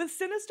 no. With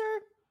Sinister,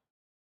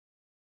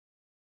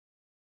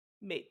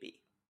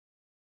 maybe.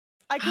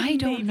 I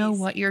don't know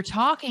what you're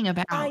talking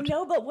about. I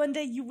know, but one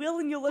day you will,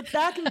 and you'll look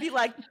back and be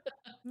like,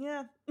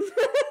 yeah.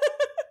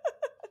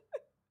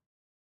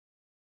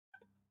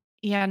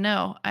 Yeah,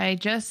 no. I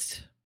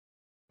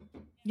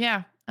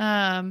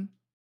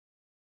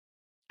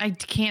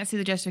can't see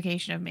the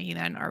justification of making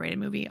that an R-rated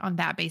movie on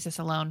that basis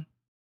alone.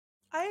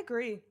 I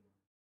agree.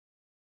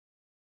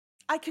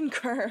 I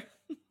concur.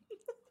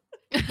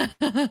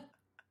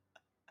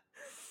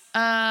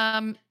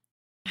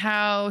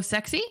 How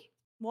sexy?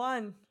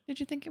 1. Did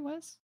you think it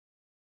was?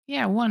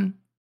 Yeah, 1.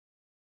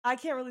 I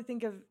can't really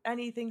think of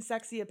anything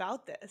sexy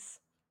about this.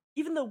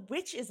 Even the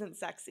witch isn't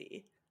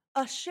sexy.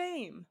 A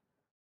shame.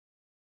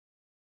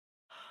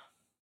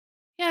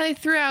 Yeah, they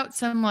threw out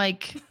some,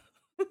 like,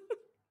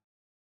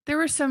 there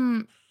were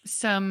some,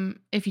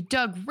 if you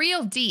dug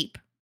real deep,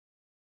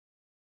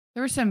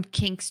 there were some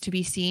kinks to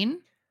be seen.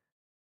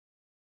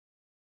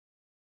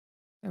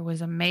 There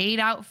was a maid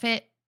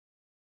outfit.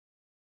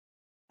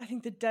 I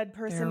think the dead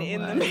person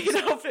in the maid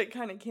outfit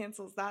kind of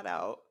cancels that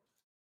out.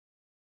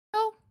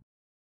 Oh,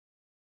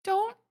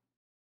 don't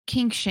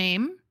kink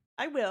shame.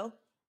 I will.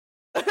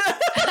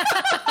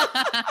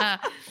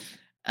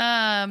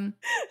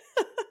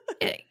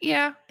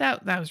 Yeah,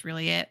 that was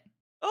really it.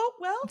 Oh,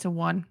 well. It's a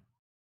 1.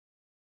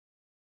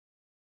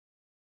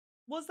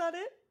 Was that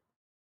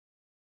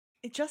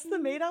it? Just the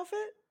maid outfit?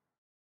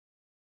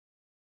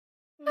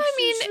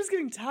 She was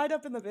getting tied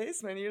up in the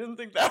basement. You didn't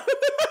think that?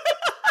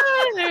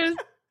 There's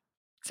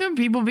some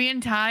people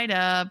being tied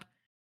up.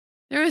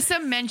 There was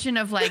some mention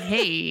of like,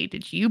 hey,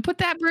 did you put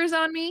that bruise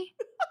on me?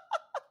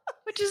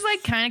 Which is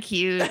like kind of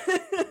cute.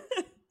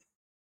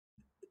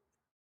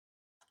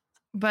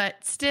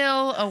 But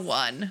still a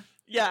 1.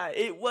 Yeah,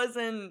 it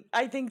wasn't.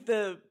 I think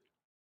ooh,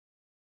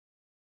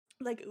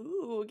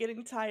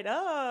 getting tied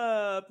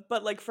up,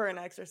 but like for an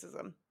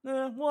exorcism,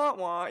 wah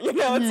wah. You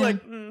know, it's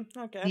like,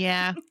 okay.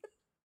 Yeah,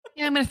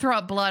 I'm gonna throw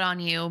up blood on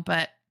you,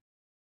 but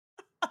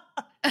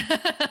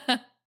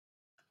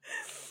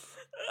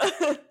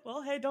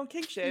well, hey, don't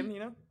kink shame, you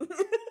know.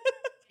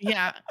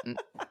 Yeah.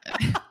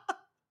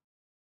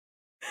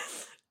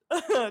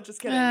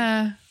 Just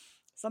kidding.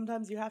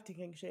 Sometimes you have to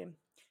kink shame.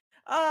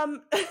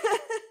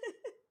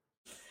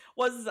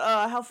 Was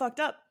how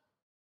fucked up?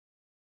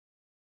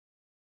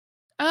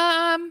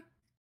 A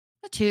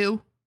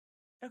 2.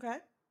 Okay.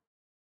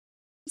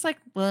 It's like,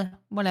 well,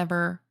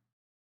 whatever.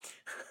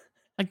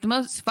 Like, the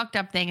most fucked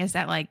up thing is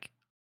that, like,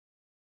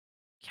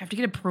 you have to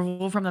get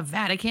approval from the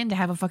Vatican to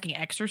have a fucking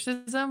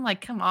exorcism.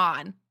 Like, come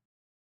on.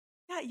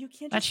 Yeah, you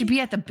can't. That should be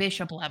at the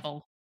bishop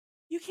level.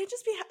 You can't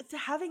just be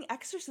having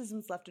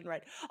exorcisms left and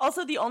right.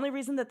 Also, the only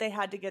reason that they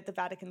had to get the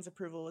Vatican's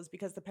approval is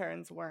because the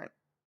Perrons weren't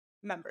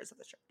members of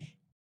the church.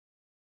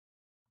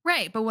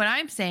 Right, but what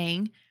I'm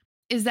saying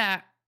is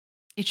that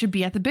it should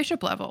be at the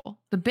bishop level.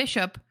 The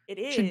bishop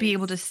should be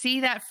able to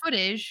see that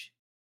footage.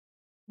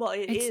 Well,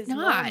 it's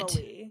not.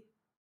 Normally.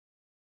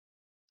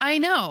 I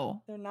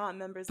know. They're not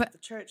members of the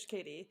church,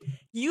 Katie.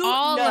 You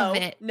of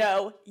it.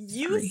 No,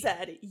 you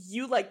said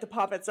you like the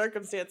pomp and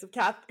circumstance of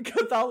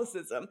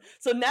Catholicism.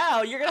 So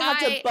now you're going to have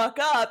to buck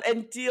up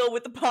and deal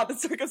with the pomp and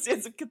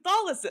circumstance of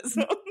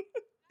Catholicism.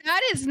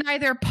 That is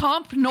neither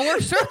pomp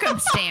nor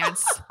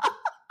circumstance.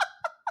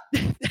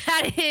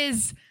 That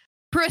is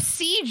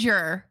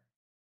procedure.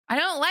 I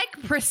don't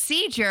like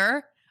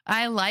procedure.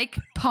 I like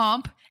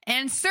pomp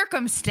and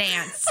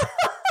circumstance.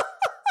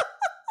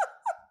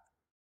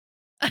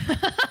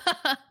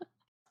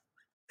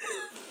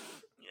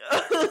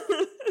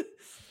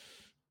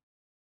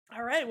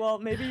 All right, well,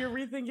 maybe you're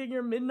rethinking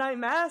your midnight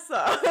mass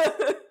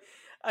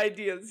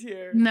ideas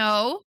here.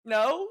 No?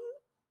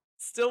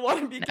 Still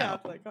want to be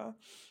Catholic, huh?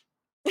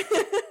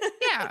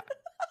 Yeah.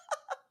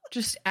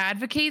 Just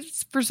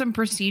advocates for some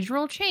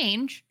procedural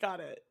change.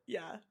 Got it.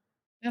 Yeah.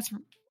 That's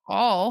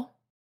all.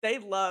 They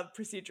love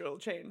procedural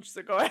change,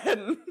 so go ahead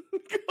and go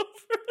for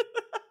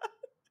that.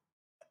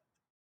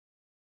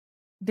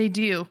 They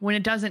do. When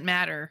it doesn't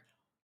matter.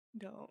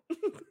 Don't.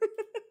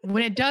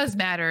 When it does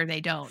matter,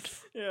 they don't.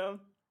 Yeah.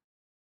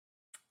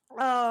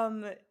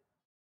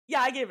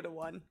 Yeah, I gave it a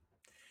 1.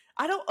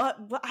 I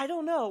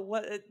don't know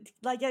what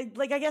I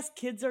guess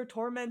kids are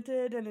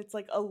tormented and it's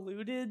like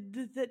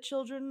alluded that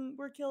children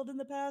were killed in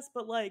the past,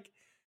 but like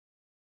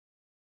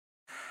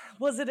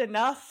was it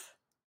enough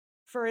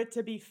for it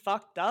to be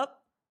fucked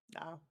up?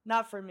 No,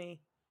 not for me.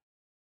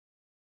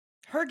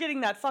 Her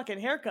getting that fucking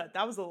haircut,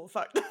 that was a little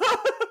fucked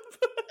up.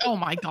 Oh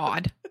my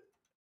God.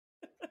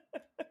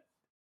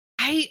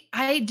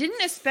 I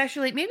didn't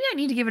especially, maybe I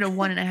need to give it a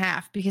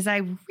 1.5 because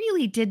I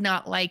really did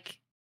not like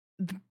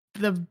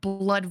the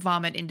blood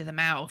vomit into the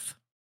mouth.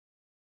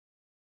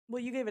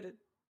 Well, you gave it a,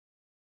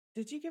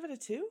 did you give it a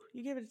 2?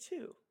 You gave it a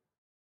 2.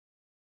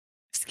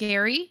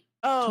 Scary,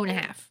 Oh.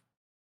 2.5.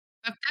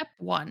 Fucked up,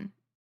 1.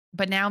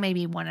 But now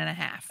maybe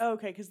 1.5.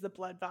 Okay, because the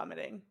blood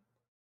vomiting.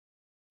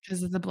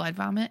 Because of the blood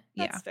vomit?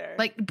 That's yeah. fair.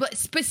 Like, but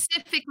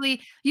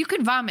specifically, you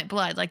can vomit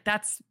blood. Like,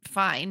 that's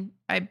fine.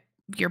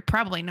 You're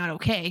probably not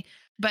okay,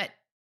 but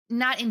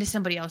not into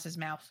somebody else's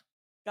mouth.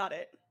 Got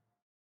it.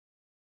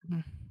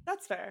 Mhm.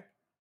 That's fair.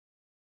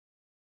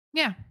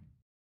 Yeah.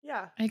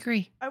 Yeah. I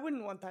agree. I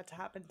wouldn't want that to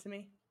happen to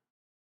me.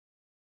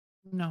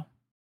 No.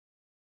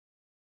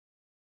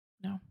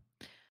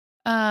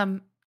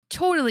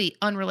 Totally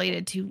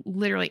unrelated to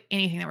literally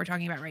anything that we're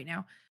talking about right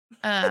now.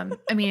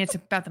 I mean, it's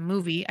about the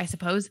movie, I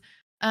suppose.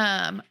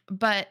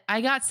 But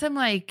I got some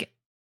like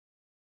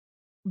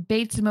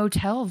Bates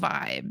Motel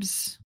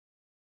vibes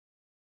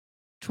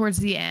towards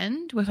the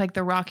end with like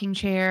the rocking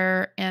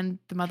chair and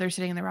the mother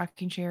sitting in the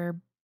rocking chair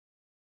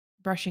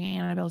brushing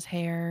Annabelle's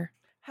hair.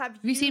 Have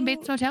you seen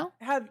Bates Motel?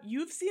 Have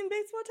you seen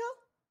Bates Motel?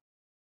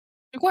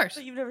 Of course.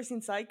 But you've never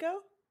seen Psycho?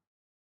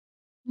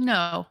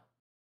 No.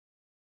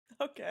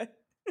 Okay.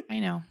 I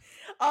know.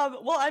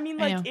 Well, I mean,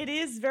 like, it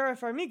is Vera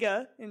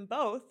Farmiga in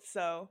both,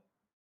 so.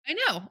 I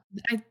know.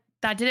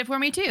 That did it for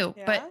me too.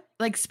 Yeah? But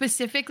like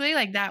specifically,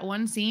 like that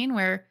one scene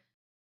where,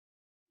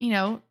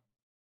 you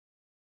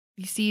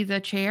see the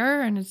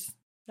chair and it's.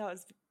 That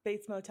was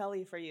Bates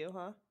Motel-y for you,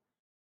 huh?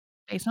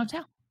 Bates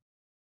Motel.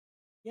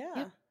 Yeah.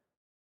 Yep.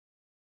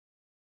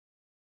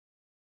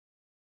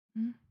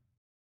 Mm-hmm.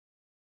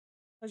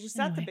 I was just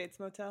at the Bates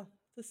Motel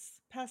this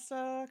past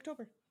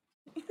October.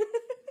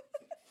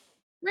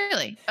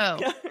 Really? Oh,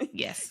 yeah.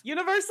 Yes.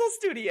 Universal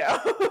Studios.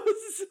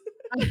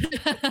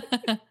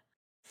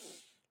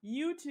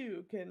 You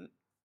too can,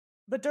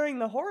 but during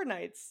the horror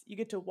nights, you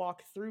get to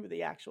walk through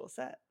the actual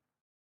set.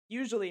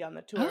 Usually on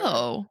the tour.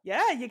 Oh.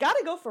 Yeah, you got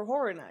to go for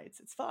horror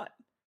nights. It's fun.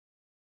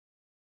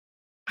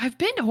 I've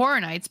been to horror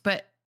nights,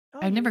 but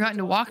I've never gotten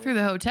to walk through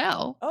the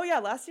hotel. Oh yeah,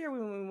 last year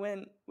when we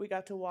went, we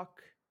got to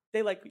walk.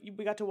 We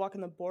got to walk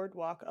in the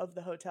boardwalk of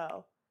the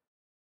hotel,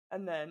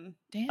 and then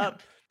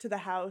up to the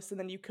house, and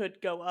then you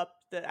could go up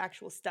the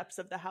actual steps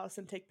of the house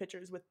and take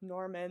pictures with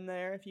Norman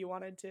there if you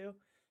wanted to.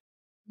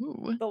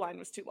 Ooh. The line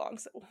was too long,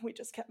 so we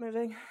just kept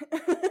moving.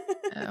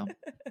 Oh.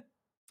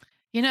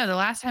 The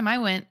last time I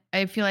went,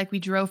 I feel like we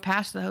drove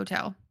past the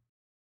hotel.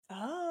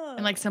 Oh.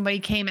 And like somebody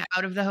came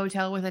out of the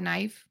hotel with a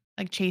knife,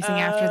 like chasing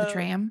after the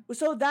tram.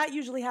 So that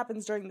usually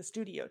happens during the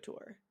studio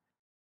tour.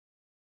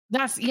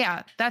 That's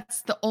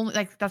the only,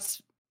 like,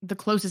 that's the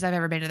closest I've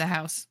ever been to the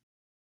house.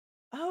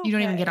 Oh, you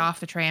don't even get off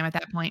the tram at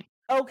that point.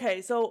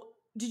 Okay, so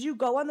did you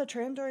go on the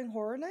tram during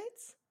horror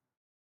nights?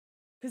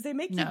 Because they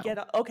make you get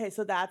off. Okay,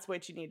 so that's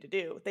what you need to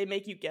do. They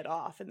make you get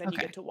off, and then you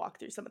get to walk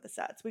through some of the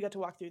sets. We got to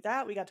walk through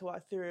that. We got to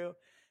walk through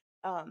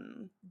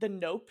the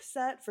Nope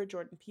set for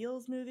Jordan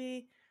Peele's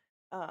movie.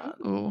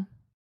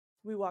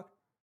 We walked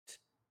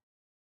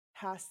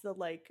past the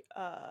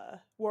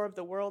War of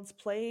the Worlds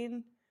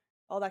plane,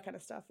 all that kind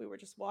of stuff. We were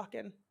just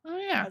walking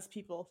as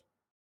people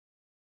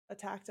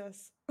attacked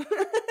us.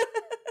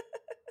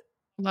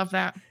 Love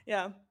that.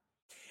 Yeah.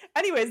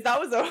 Anyways, that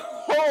was a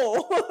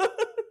whole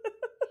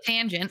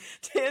tangent.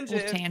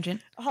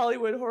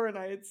 Hollywood Horror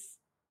Nights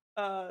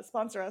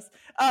sponsor us.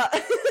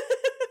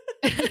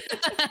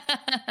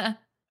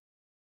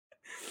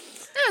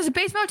 It was a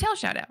Bates Motel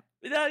shout out.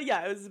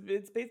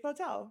 It's Bates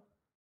Motel.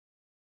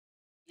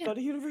 Yeah. Go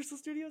to Universal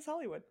Studios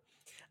Hollywood.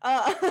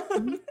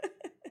 Mm-hmm.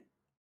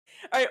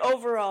 All right,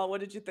 overall, what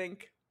did you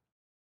think?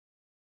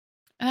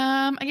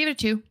 I gave it a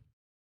 2.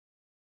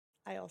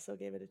 I also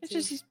gave it a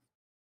 2.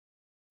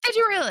 Did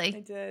you really?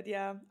 I did,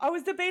 yeah. I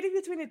was debating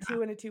between a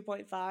 2 and a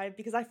 2.5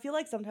 because I feel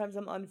like sometimes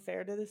I'm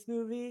unfair to this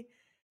movie.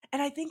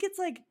 And I think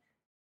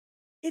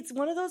it's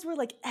one of those where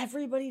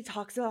everybody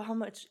talks about how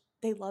much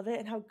they love it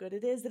and how good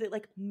it is that it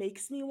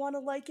makes me want to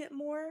like it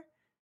more.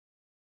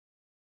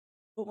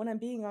 But when I'm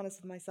being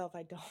honest with myself,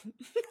 I don't.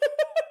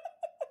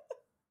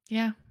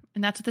 Yeah.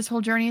 And that's what this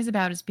whole journey is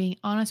about, is being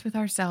honest with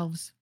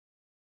ourselves.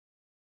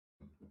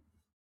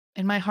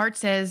 And my heart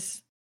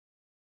says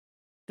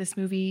this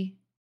movie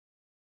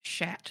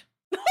shat.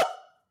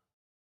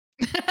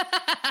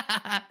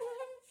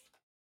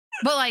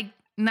 But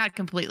not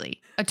completely.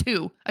 A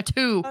 2. A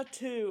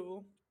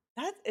 2.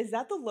 Is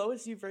that the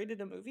lowest you've rated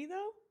a movie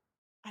though?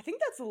 I think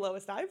that's the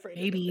lowest I've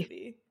rated a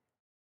movie.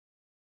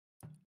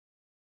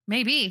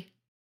 Maybe.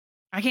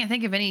 I can't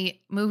think of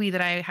any movie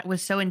that I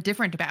was so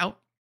indifferent about.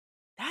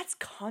 That's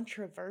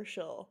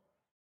controversial.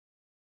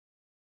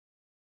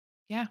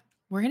 Yeah.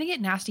 We're going to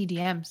get nasty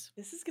DMs.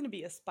 This is going to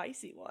be a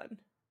spicy one.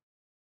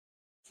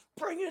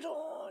 Bring it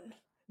on.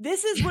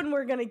 This is when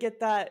we're going to get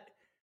that.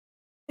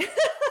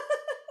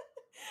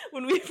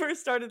 When we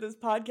first started this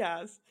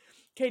podcast,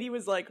 Katie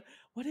was like,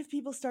 what if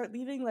people start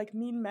leaving like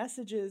mean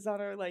messages on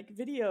our like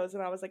videos?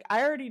 And I was like,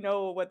 I already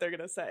know what they're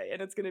going to say.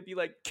 And it's going to be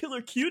like,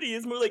 killer cutie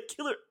is more like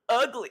killer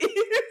uglies.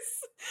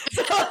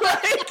 So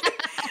like,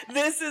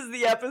 this is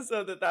the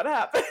episode that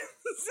happens.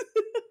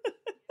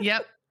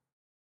 Yep.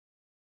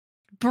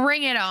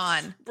 Bring it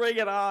on. Bring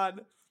it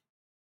on.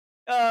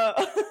 All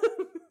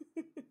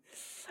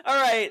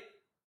right.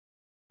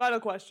 Final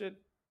question.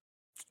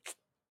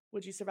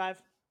 Would you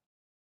survive?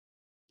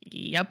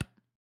 Yep.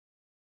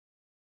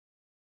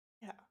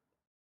 Yeah.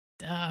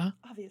 Duh.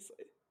 Obviously.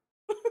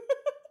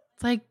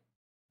 It's like,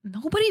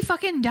 nobody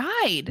fucking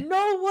died.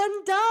 No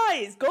one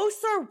dies.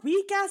 Ghosts are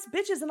weak ass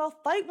bitches, and I'll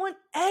fight one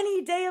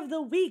any day of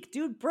the week,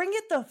 dude. Bring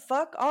it the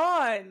fuck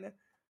on.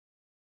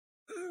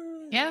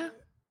 Yeah.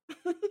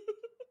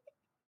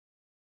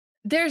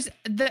 There's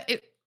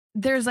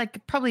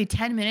like probably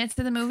 10 minutes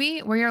of the movie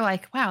where you're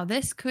like, wow,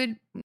 this could,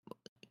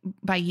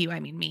 by you,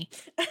 I mean me.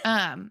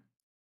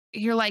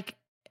 You're like,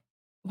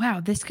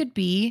 wow, this could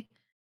be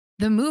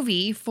the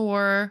movie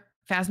for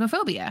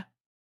Phasmophobia.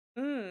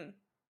 And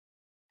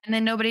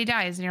then nobody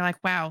dies. And you're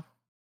like, wow,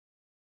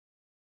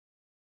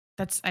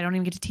 I don't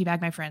even get to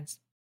teabag my friends.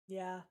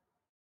 Yeah.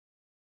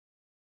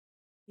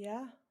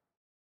 Yeah.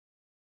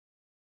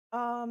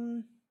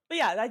 But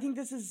yeah, I think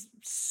this is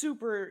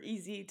super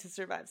easy to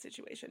survive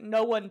situation.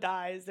 No one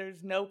dies.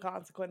 There's no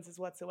consequences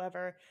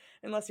whatsoever.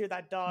 Unless you're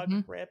that dog,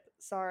 rip.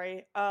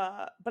 Sorry.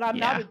 But I'm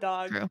not a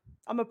dog. True.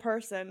 I'm a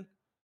person.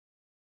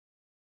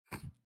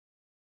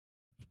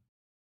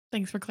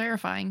 Thanks for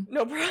clarifying.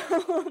 No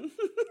problem.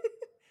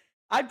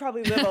 I'd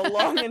probably live a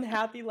long and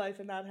happy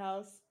life in that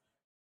house.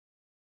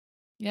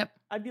 Yep.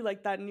 I'd be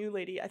like that new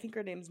lady. I think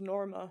her name's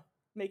Norma,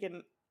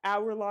 making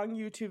hour-long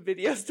YouTube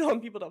videos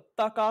telling people to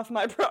fuck off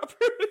my property.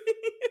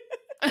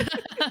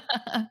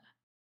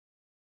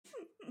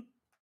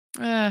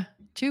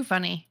 Too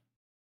funny.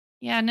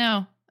 Yeah,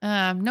 no.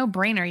 No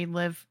brainer you'd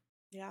live.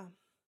 Yeah.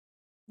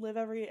 Live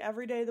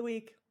every day of the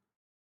week.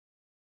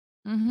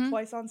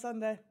 Twice on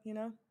Sunday, you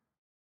know?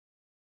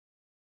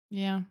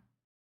 Yeah.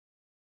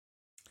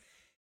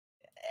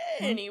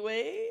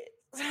 Anyway.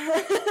 All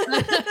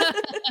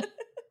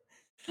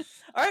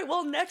right,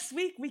 well, next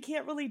week we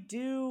can't really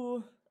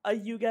do a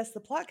You Guess the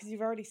Plot because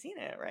you've already seen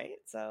it, right?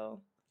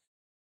 So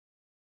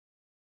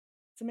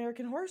it's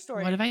American Horror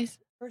Story. What have I?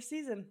 First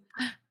season.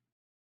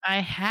 I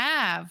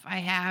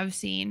have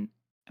seen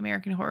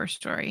American Horror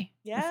Story.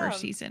 Yeah. The first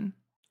season.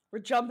 We're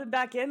jumping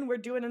back in. We're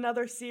doing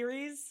another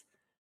series.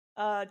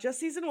 Just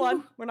season 1.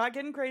 Ooh. We're not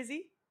getting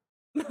crazy.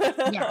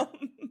 Yeah.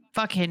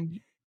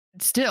 Fucking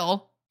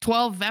still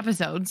 12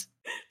 episodes.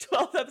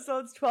 12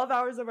 episodes, 12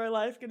 hours of our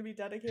life going to be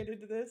dedicated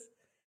to this.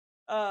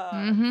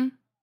 I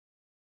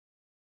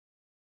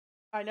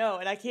know,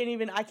 and I can't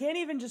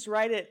even just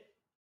write it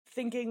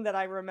thinking that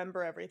I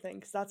remember everything,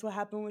 because that's what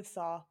happened with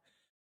Saw.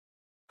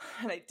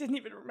 And I didn't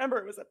even remember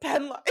it was a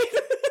pen light.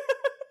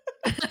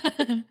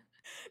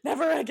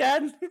 Never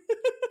again.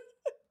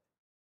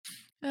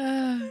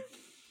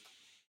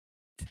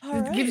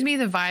 It gives me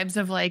the vibes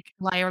of like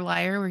Liar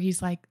Liar, where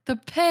he's like, the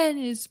pen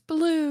is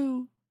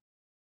blue.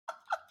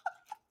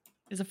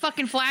 It's a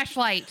fucking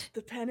flashlight.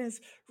 The pen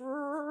is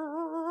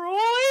royal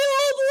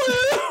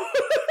blue.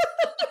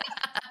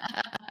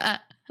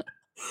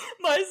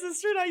 My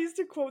sister and I used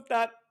to quote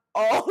that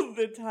all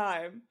the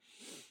time.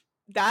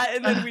 That,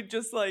 and then we'd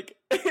just like,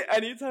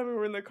 anytime we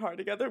were in the car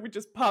together, we'd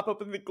just pop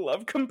up in the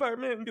glove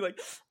compartment and be like,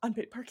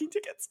 unpaid parking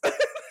tickets.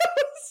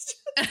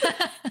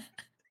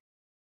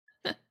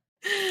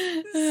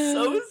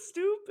 So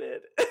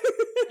stupid.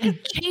 And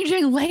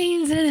changing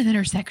lanes in an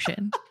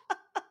intersection.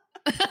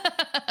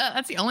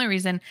 That's the only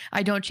reason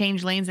I don't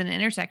change lanes in an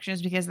intersection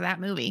is because of that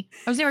movie.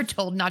 I was never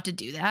told not to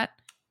do that.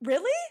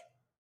 Really?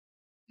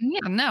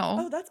 Yeah, no.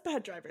 Oh, that's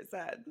bad driver's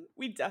ed.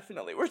 We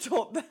definitely were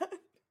told that.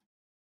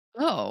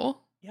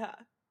 Oh. Yeah.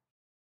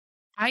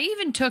 I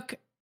even took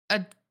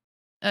a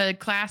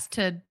class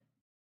to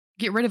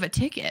get rid of a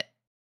ticket,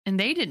 and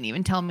they didn't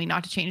even tell me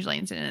not to change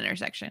lanes in an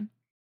intersection.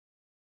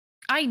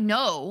 I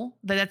know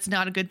that that's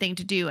not a good thing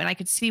to do, and I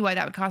could see why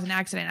that would cause an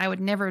accident. I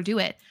would never do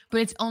it, but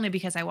it's only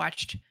because I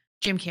watched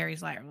Jim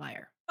Carrey's Liar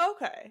Liar.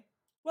 Okay.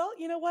 Well,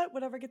 you know what?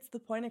 Whatever gets the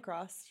point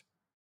across.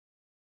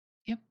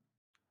 Yep.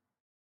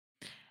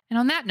 And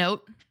on that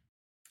note,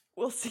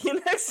 we'll see you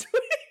next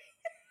week.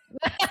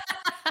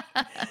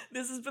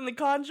 This has been The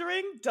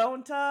Conjuring.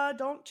 Don't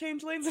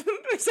change lanes in an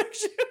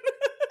intersection.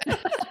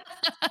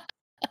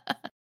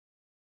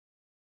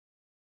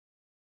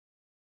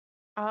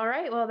 All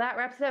right, well, that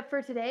wraps it up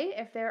for today.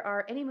 If there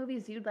are any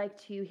movies you'd like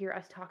to hear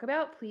us talk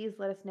about, please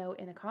let us know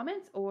in the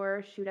comments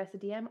or shoot us a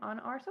DM on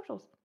our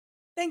socials.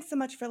 Thanks so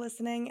much for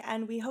listening,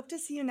 and we hope to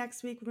see you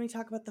next week when we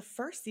talk about the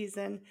first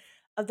season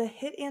of the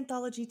hit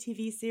anthology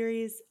TV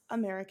series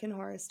American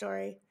Horror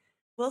Story.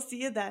 We'll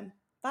see you then.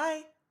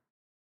 Bye!